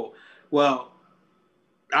 okay, cool. Well,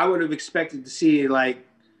 I would have expected to see like.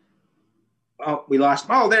 Oh, we lost.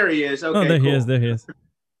 Oh, there he is. Okay, there cool. he is.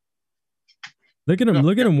 Look at him!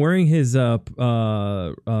 Look at him wearing his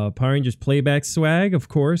Power Rangers playback swag. Of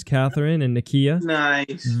course, Catherine and Nakia.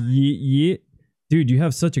 Nice. Yeah, dude, you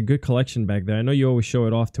have such a good collection back there. I know you always show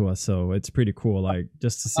it off to us, so it's pretty cool. Like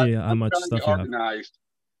just to see how much stuff you have.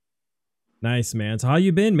 Nice, man. So how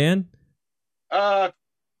you been, man?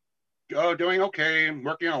 Doing okay. I'm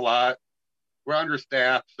working a lot. We're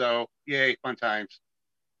understaffed, so yay, fun times.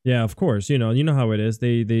 Yeah, of course. You know how it is.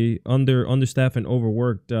 They understaffed and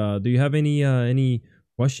overworked. Do you have any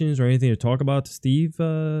questions or anything to talk about to Steve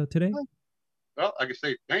today? Well, I can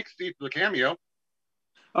say thanks, Steve, for the cameo.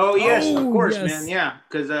 Oh yes, of course, yes. Man. Yeah,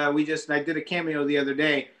 because I did a cameo the other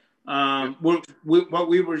day. We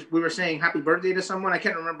were saying happy birthday to someone. I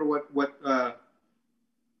can't remember what.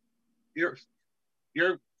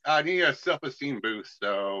 I need a self-esteem boost,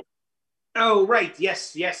 so. Oh, right.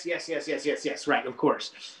 Yes. Right. Of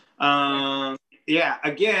course. Yeah.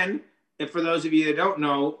 Again, for those of you that don't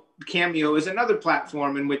know, Cameo is another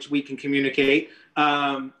platform in which we can communicate.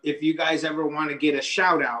 If you guys ever want to get a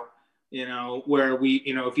shout out, where we,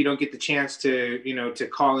 if you don't get the chance to, to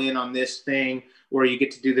call in on this thing, or you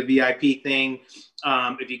get to do the VIP thing.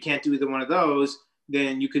 If you can't do either one of those,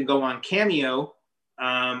 then you can go on Cameo.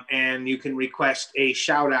 And you can request a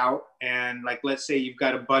shout out. And like, let's say you've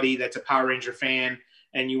got a buddy that's a Power Ranger fan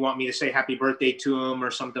and you want me to say happy birthday to him or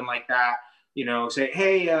something like that, say,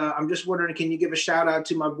 hey, I'm just wondering, can you give a shout out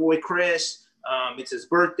to my boy, Chris? It's his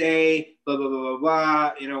birthday, blah, blah, blah,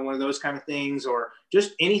 blah, blah, one of those kind of things, or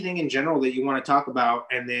just anything in general that you want to talk about.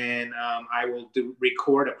 And then I will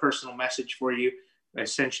record a personal message for you,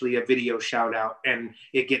 essentially a video shout out, and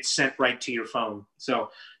it gets sent right to your phone. So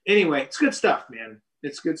anyway, it's good stuff, man.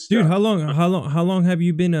 It's good stuff. Dude, how long have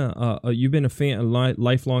you been a fan, a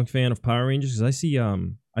lifelong fan of Power Rangers? Because I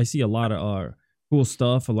see a lot of cool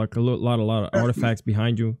stuff, like a lot of artifacts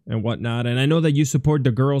behind you and whatnot. And I know that you support the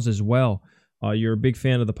girls as well. You're a big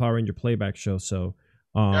fan of the Power Ranger playback show, so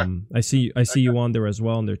I see you on there as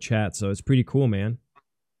well in their chat. So it's pretty cool, man.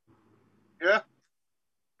 Yeah,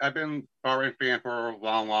 I've been Power Ranger fan for a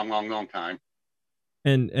long time.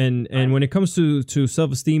 And when it comes to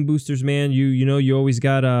self-esteem boosters, man, you always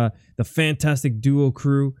got the Fantastic Duo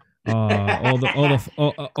crew, all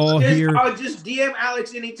here. Oh, just DM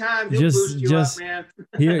Alex anytime. He'll boost you up, man.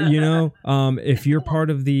 Here, if you're part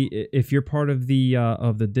of the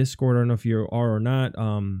Discord, I don't know if you are or not.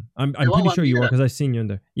 I'm pretty sure you are, because I've seen you in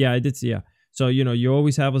there. Yeah, I did see. Yeah, so you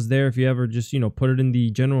always have us there. If you ever just put it in the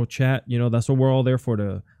general chat, that's what we're all there for,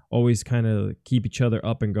 to always kind of keep each other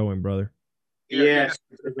up and going, brother. Yes,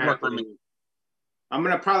 exactly. I'm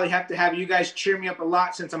gonna probably have to have you guys cheer me up a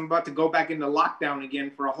lot, since I'm about to go back into lockdown again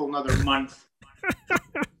for a whole nother month.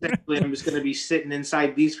 I'm just gonna be sitting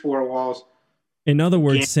inside these four walls. In other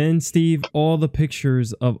words, send Steve all the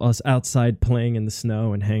pictures of us outside playing in the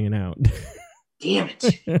snow and hanging out. Damn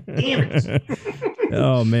it. Damn it.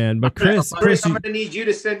 Oh man, but Chris, I'm gonna need you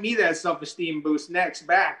to send me that self-esteem boost next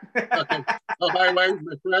back. Okay. Oh, by the way,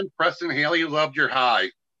 my friend Preston Haley loved your high.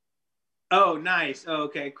 Oh, nice. Oh,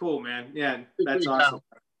 okay, cool, man. Yeah, that's awesome.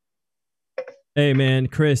 hey man,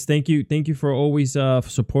 Chris, thank you for always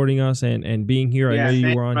supporting us and being here. Yeah, I know you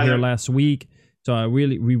thanks, were on brother. here last week, so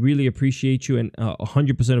we really appreciate you and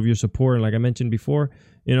 100% of your support. And like I mentioned before,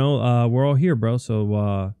 you know, we're all here, bro.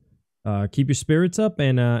 So keep your spirits up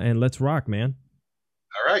and let's rock, man.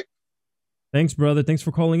 All right. Thanks, brother. Thanks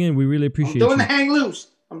for calling in. We really appreciate I'm doing you. the hang loose.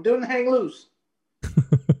 I'm doing the hang loose.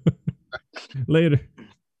 Later.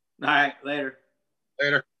 All right, later.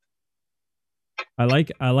 Later. I like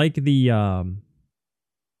the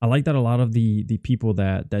I like that a lot of the people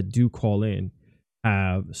that do call in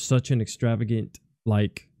have such an extravagant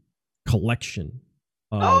like collection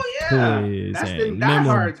of toys That's and them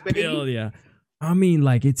diehards, baby. memorabilia. I mean,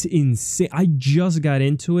 like, it's insane. I just got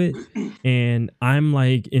into it and I'm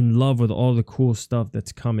like in love with all the cool stuff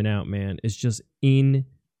that's coming out, man. It's just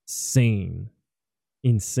insane.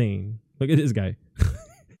 Look at this guy.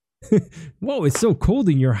 Whoa, it's so cold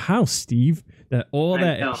in your house, Steve, that all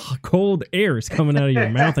that cold air is coming out of your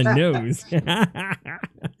mouth and nose.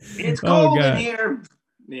 It's cold in here.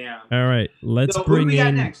 Yeah. All right, let's bring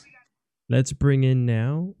in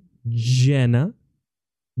now Jenna.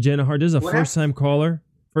 Jenna Hart, this is a first-time caller,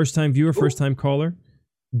 first-time viewer, first-time caller.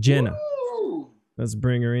 Jenna. Ooh. Let's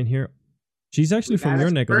bring her in here. She's actually from your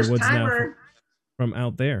neck of the woods now, from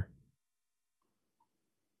out there.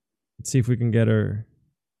 Let's see if we can get her.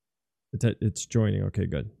 It's joining. Okay,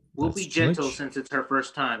 good. We'll be gentle since it's her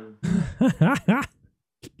first time.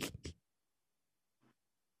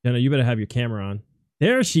 Jenna, you better have your camera on.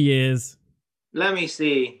 There she is. Let me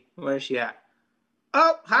see. Where's she at?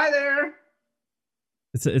 Oh, hi there.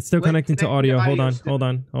 It's still connecting to audio. Hold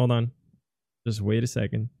on. Just wait a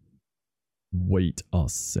second. Wait a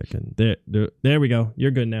second. There we go.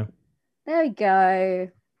 You're good now. There we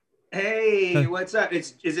go. Hey, what's up?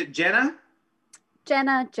 Is it Jenna?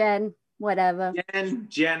 Jen, whatever.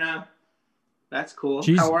 Jenna. That's cool.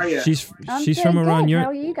 How are you? She's from around your. How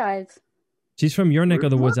are you guys? She's from your neck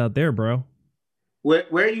of the woods out there, bro. Where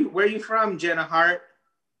are you from, Jenna Hart?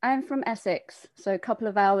 I'm from Essex, so a couple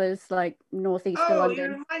of hours like northeast of London.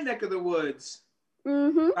 You're in my neck of the woods.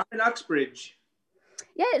 Mm-hmm. I'm in Uxbridge.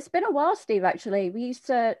 Yeah, it's been a while, Steve, actually. We used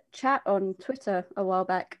to chat on Twitter a while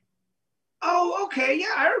back. Oh, okay.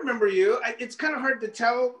 Yeah, I remember you. It's kind of hard to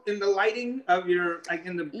tell in the lighting of your, like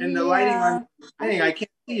in the lighting on the thing. I can't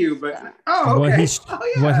see you, but okay.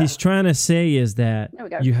 What he's trying to say is that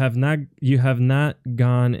you have not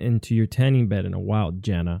gone into your tanning bed in a while,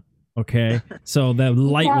 Jenna. Okay, so the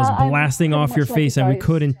light was blasting off your face, and we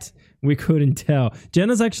couldn't tell.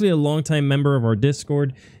 Jenna's actually a longtime member of our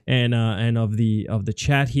Discord and of the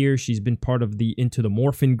chat here. She's been part of the Into the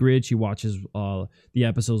Morphin Grid. She watches the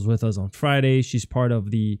episodes with us on Fridays. She's part of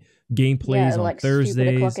the gameplays on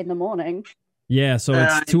Thursdays. 2:00 in the morning. Yeah, so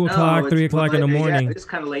it's 2 o'clock, 3 o'clock in the morning. Yeah, it's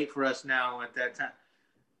kind of late for us now at that time.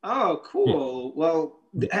 Oh, cool. Yeah. Well,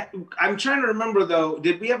 I'm trying to remember though.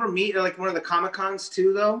 Did we ever meet at like one of the Comic-Cons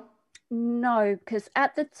too, though? No, because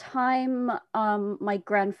at the time, my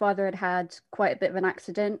grandfather had quite a bit of an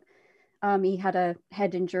accident. He had a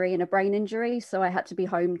head injury and a brain injury, so I had to be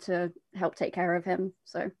home to help take care of him.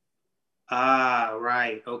 So.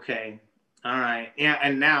 Right. Okay. All right. Yeah.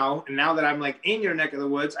 And now that I'm like in your neck of the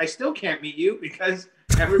woods, I still can't meet you because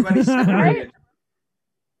everybody's separated.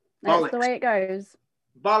 That's the way it goes.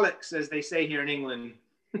 Bollocks, as they say here in England.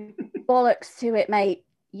 Bollocks to it, mate.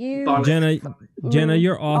 Jenna,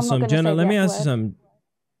 you're awesome. Jenna, let me ask you something.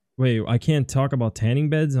 Wait, I can't talk about tanning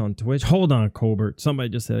beds on Twitch? Hold on, Colbert. Somebody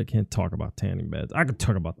just said I can't talk about tanning beds. I could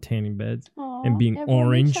talk about tanning beds and being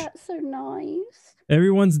orange. That's so nice.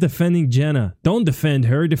 Everyone's defending Jenna. Don't defend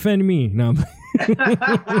her. Defend me. No. Nah,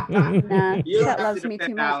 you that loves me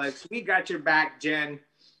too much. Alex. We got your back, Jen.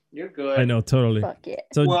 You're good. I know, totally. Fuck it.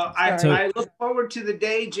 So, I look forward to the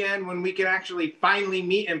day, Jen, when we can actually finally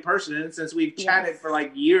meet in person, since we've chatted for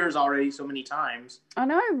like years already so many times. I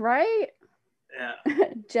know, right? Yeah.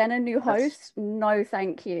 Jen, a new host? No,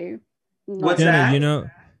 thank you. No. What's Jenna, that? you know,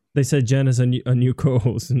 they said Jen is a new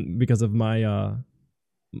co-host because of my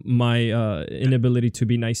inability to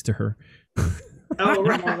be nice to her. Oh,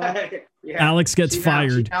 right. Yeah. Alex gets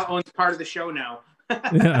fired. She now owns part of the show now.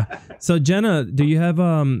 Yeah. So Jenna, do you have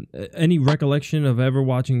any recollection of ever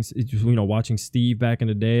watching Steve back in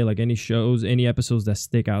the day, like any shows, any episodes that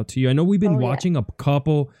stick out to you? I know we've been watching a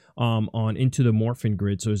couple on Into the Morphin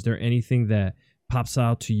Grid. So is there anything that pops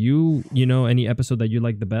out to you? You know, any episode that you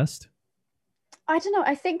like the best? I don't know.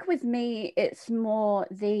 I think with me, it's more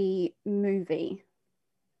the movie.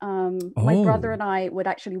 My brother and I would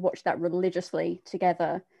actually watch that religiously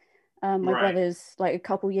together. My brother's like a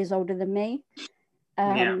couple years older than me.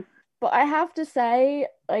 But I have to say,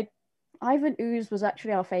 like, Ivan Ooze was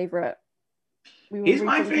actually our favorite. We were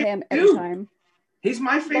rooting for him every time. He's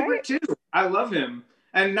my favorite too. I love him.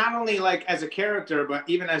 And not only like as a character, but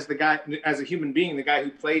even as the guy, as a human being, the guy who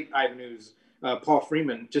played Ivan Ooze, Paul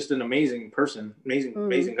Freeman, just an amazing person,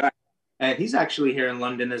 amazing guy. And he's actually here in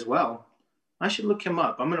London as well. I should look him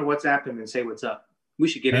up. I'm going to WhatsApp him and say what's up. We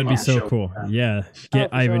should get him on the show. That'd be so cool. Yeah.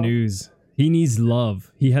 Get Ivan Ooze. He needs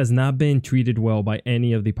love. He has not been treated well by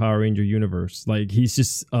any of the Power Ranger universe. Like, he's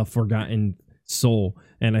just a forgotten soul.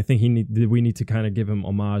 And I think we need to kind of give him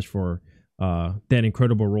homage for that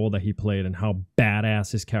incredible role that he played and how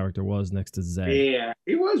badass his character was next to Zed. Yeah,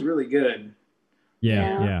 he was really good.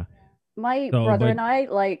 Yeah. My brother and I,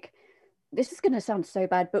 like, this is going to sound so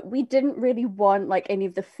bad, but we didn't really want like any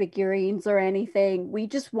of the figurines or anything. We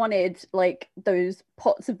just wanted like those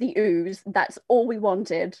pots of the ooze. That's all we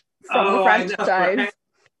wanted from the franchise. I know, right?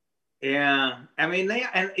 Yeah. I mean,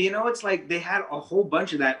 it's like they had a whole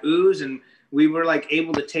bunch of that ooze, and we were like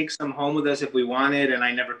able to take some home with us if we wanted, and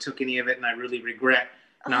I never took any of it, and I really regret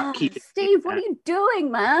not keeping Steve, what are you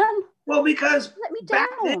doing, man? Well, because let me back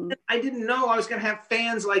down. then, I didn't know I was going to have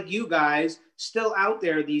fans like you guys still out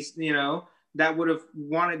there, these, that would have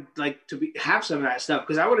wanted like have some of that stuff,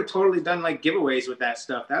 because I would have totally done like giveaways with that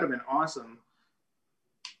stuff. That would have been awesome.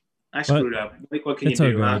 I screwed up. Like, what can you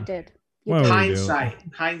do? You did. Hindsight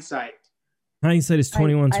is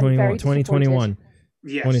 2021.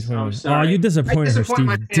 Yes. Oh, sorry. Oh, you disappointed her,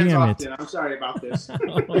 Steve. Damn it. I'm sorry about this.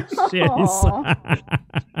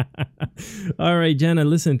 All right, Jenna,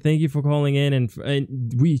 listen, thank you for calling in. And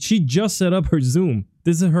she just set up her Zoom.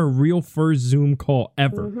 This is her real first Zoom call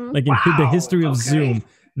ever. Mm-hmm. Like in the history of Zoom,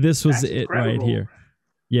 this was right here.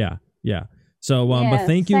 Yeah. So, but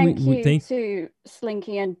thank you. Thank you to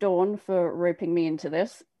Slinky and Dawn for roping me into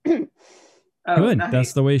this. Good. Nice.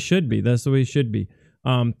 That's the way it should be.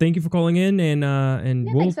 Thank you for calling in, and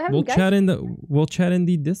we'll chat in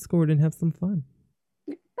the Discord and have some fun.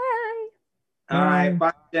 Bye. All right,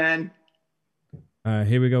 bye, Jen.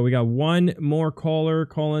 Here we go. We got one more caller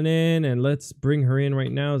calling in, and let's bring her in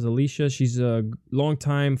right now. Is Alicia? She's a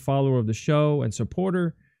longtime follower of the show and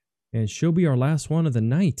supporter, and she'll be our last one of the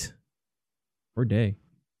night or day.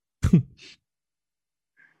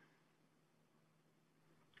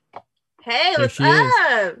 Hey, what's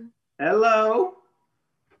up? Hello.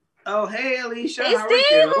 Oh, hey, Alicia. Hey, how Steve.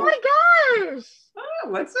 Are you? Oh my gosh. Oh,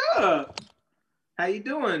 what's up? How you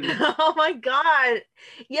doing? Oh my God.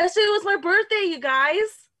 Yesterday was my birthday, you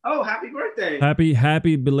guys. Oh, happy birthday.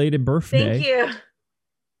 Happy belated birthday. Thank you.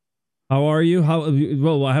 How are you?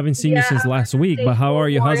 Well, I haven't seen you since last week, but how are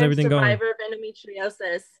you? How's everything going? Survivor of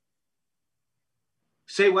endometriosis.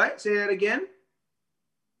 Say what? Say that again?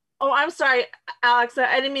 Oh, I'm sorry, Alex.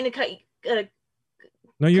 I didn't mean to cut you.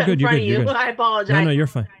 No, you're good. You're good. I apologize. No, you're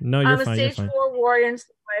fine. I'm a stage 4 warrior and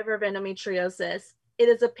survivor of endometriosis. It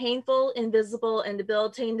is a painful, invisible, and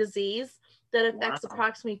debilitating disease that affects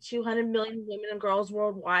approximately 200 million women and girls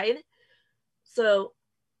worldwide. So,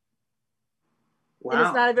 and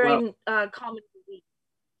it's not a very common disease.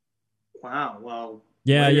 Wow. Well.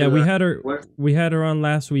 Yeah. We had her on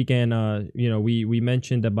last week, and we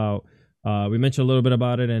mentioned about. We mentioned a little bit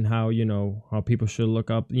about it and how how people should look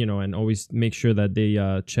up, and always make sure that they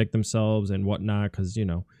check themselves and whatnot, because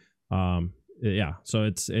So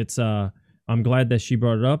it's I'm glad that she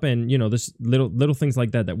brought it up, and there's little things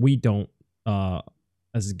like that we don't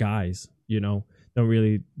as guys don't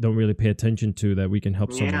really pay attention to, that we can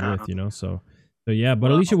help someone with, So yeah.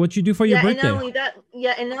 But Alicia, what you do for your birthday?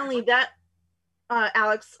 And not only that,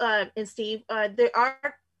 Alex and Steve, there are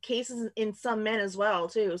cases in some men as well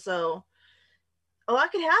too. So a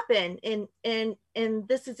lot could happen, and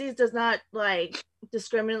this disease does not like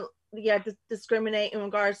discriminate in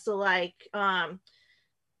regards to like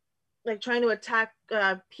trying to attack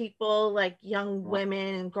people like young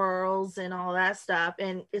women and girls and all that stuff,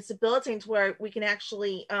 and it's debilitating to where we can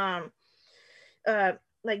actually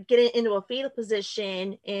like get it into a fetal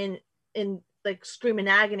position and like scream in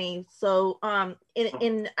agony. So I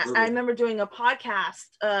remember doing a podcast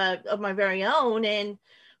of my very own, and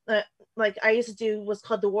like I used to do what's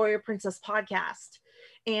called the Warrior Princess podcast,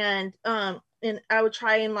 and I would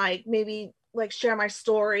try and like maybe like share my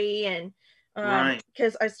story, and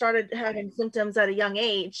because I started having symptoms at a young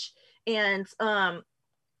age, and I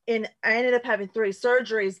ended up having 3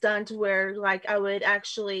 surgeries done to where like I would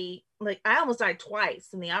actually like I almost died twice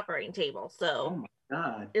in the operating table. So oh my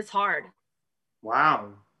God, it's hard. Wow.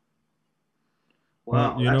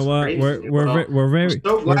 Wow, you know what? crazy. We're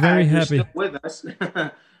very happy you're still with us.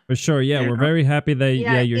 for sure. Yeah, we're very happy that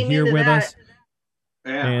you're here with us.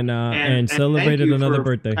 Yeah. And celebrated another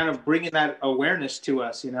birthday. Kind of bringing that awareness to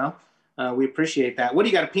us, you know. We appreciate that. What do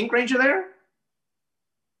you got? A Pink Ranger there?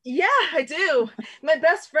 Yeah, I do. My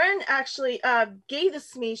best friend actually gave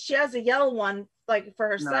this to me. She has a yellow one, like for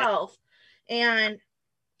herself, and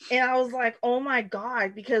I was like, oh my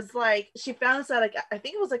god, because like she found this at like I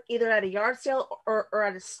think it was like either at a yard sale or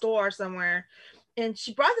at a store somewhere, and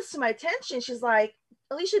she brought this to my attention. She's like,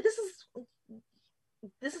 Alicia,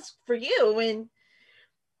 this is for you,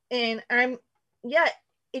 and I'm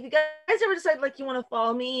if you guys ever decide like you want to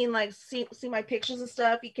follow me and like see my pictures and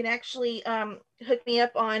stuff, you can actually hook me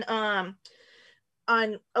up on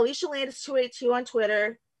Alicia Landis 282 on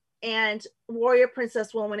Twitter and Warrior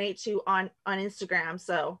Princess 1182 on Instagram.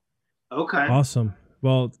 So okay, awesome.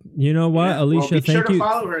 Well, you know what, Alicia, be thank sure you. To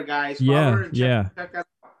follow her, guys. Follow her and check that out.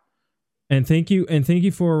 And thank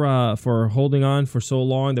you for holding on for so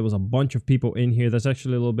long. There was a bunch of people in here. That's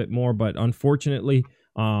actually a little bit more, but unfortunately,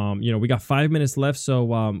 we got 5 minutes left.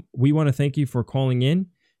 So we want to thank you for calling in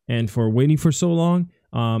and for waiting for so long.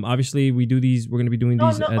 Obviously, we do these. We're going to be doing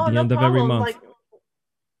these at the end of every month.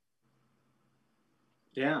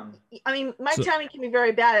 Yeah. I mean, my timing can be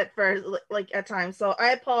very bad at first, like at times. So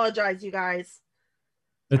I apologize, you guys.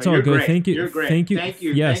 It's all good. Great. Thank you. You're great. Thank you. Thank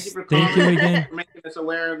you. Yes. Thank you for calling. Thank you again. For making us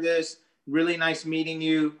aware of this. Really nice meeting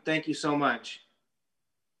you. Thank you so much.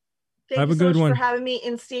 Thank you so much for having me.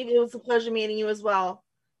 And Steve, it was a pleasure meeting you as well.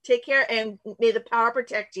 Take care and may the power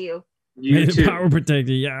protect you. May the power protect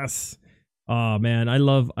you. Yes. Oh man, I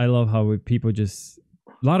love how people just,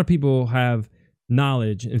 a lot of people have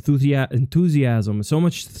knowledge, enthusiasm, so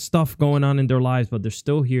much stuff going on in their lives, but they're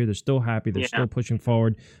still here, they're still happy, they're still pushing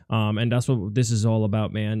forward. And that's what this is all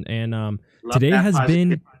about, man. And today has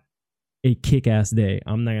been a kick-ass day.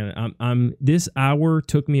 I'm this hour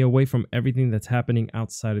took me away from everything that's happening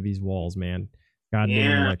outside of these walls, man.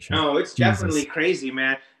 Goddamn election. No, it's definitely crazy,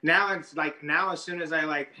 man. Now it's like, as soon as I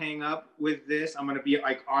like hang up with this, I'm gonna be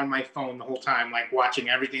like on my phone the whole time, like watching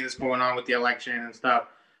everything that's going on with the election and stuff.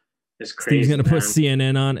 It's crazy. Steve's gonna put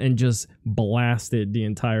CNN on and just blast it the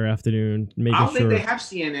entire afternoon, making sure. I don't think they have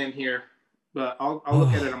CNN here, but I'll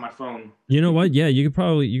look at it on my phone. You know what? Yeah, you could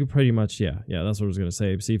pretty much, yeah. That's what I was gonna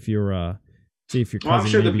say. See if your cousin well, I'm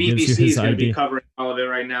sure the BBC is gonna ID. be covering all of it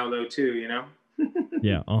right now, though, too. You know.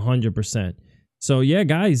 Yeah, 100%. So yeah,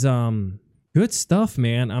 guys, good stuff,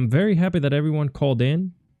 man. I'm very happy that everyone called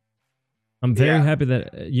in. I'm very happy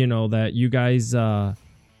that that you guys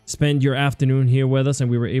spend your afternoon here with us, and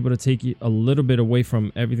we were able to take you a little bit away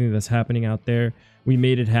from everything that's happening out there. We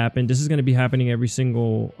made it happen. This is going to be happening every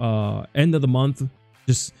single end of the month.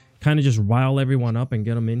 Just kind of just rile everyone up and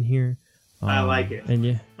get them in here. I like it.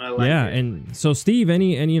 And I like it. And so Steve, I'm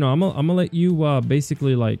gonna let you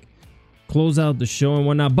basically like close out the show and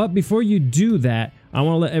whatnot. But before you do that, I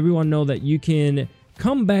want to let everyone know that you can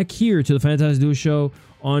come back here to the Fantastic Duo Show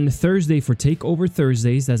on Thursday for Takeover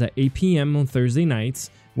Thursdays. That's at 8 p.m. on Thursday nights,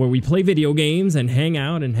 where we play video games and hang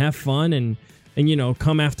out and have fun and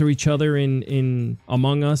come after each other in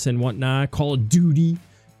Among Us and whatnot, Call of Duty,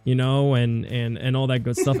 and all that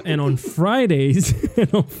good stuff. And on Fridays,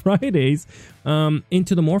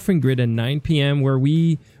 Into the Morphin Grid at 9 p.m., where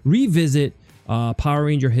we revisit Power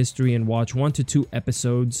Ranger history and watch 1 to 2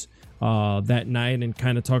 episodes that night and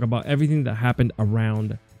kind of talk about everything that happened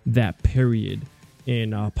around that period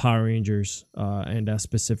in Power Rangers and that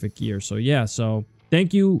specific year. So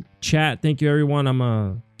thank you, chat. Thank you, everyone. I'm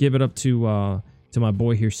gonna give it up to my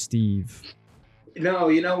boy here, Steve. No,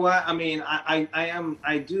 you know what? I mean,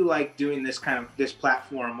 I do like doing this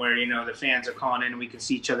platform where the fans are calling in and we can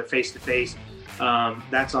see each other face to face.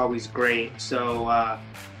 That's always great. So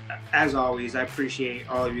as always, I appreciate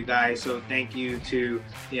all of you guys. So thank you to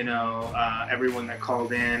everyone that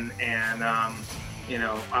called in, and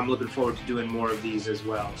I'm looking forward to doing more of these as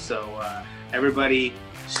well. So everybody,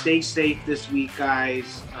 stay safe this week,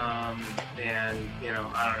 guys. And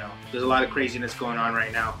I don't know. There's a lot of craziness going on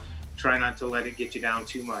right now. Try not to let it get you down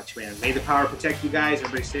too much, man. May the power protect you guys.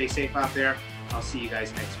 Everybody stay safe out there. I'll see you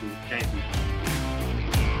guys next week. Thank you.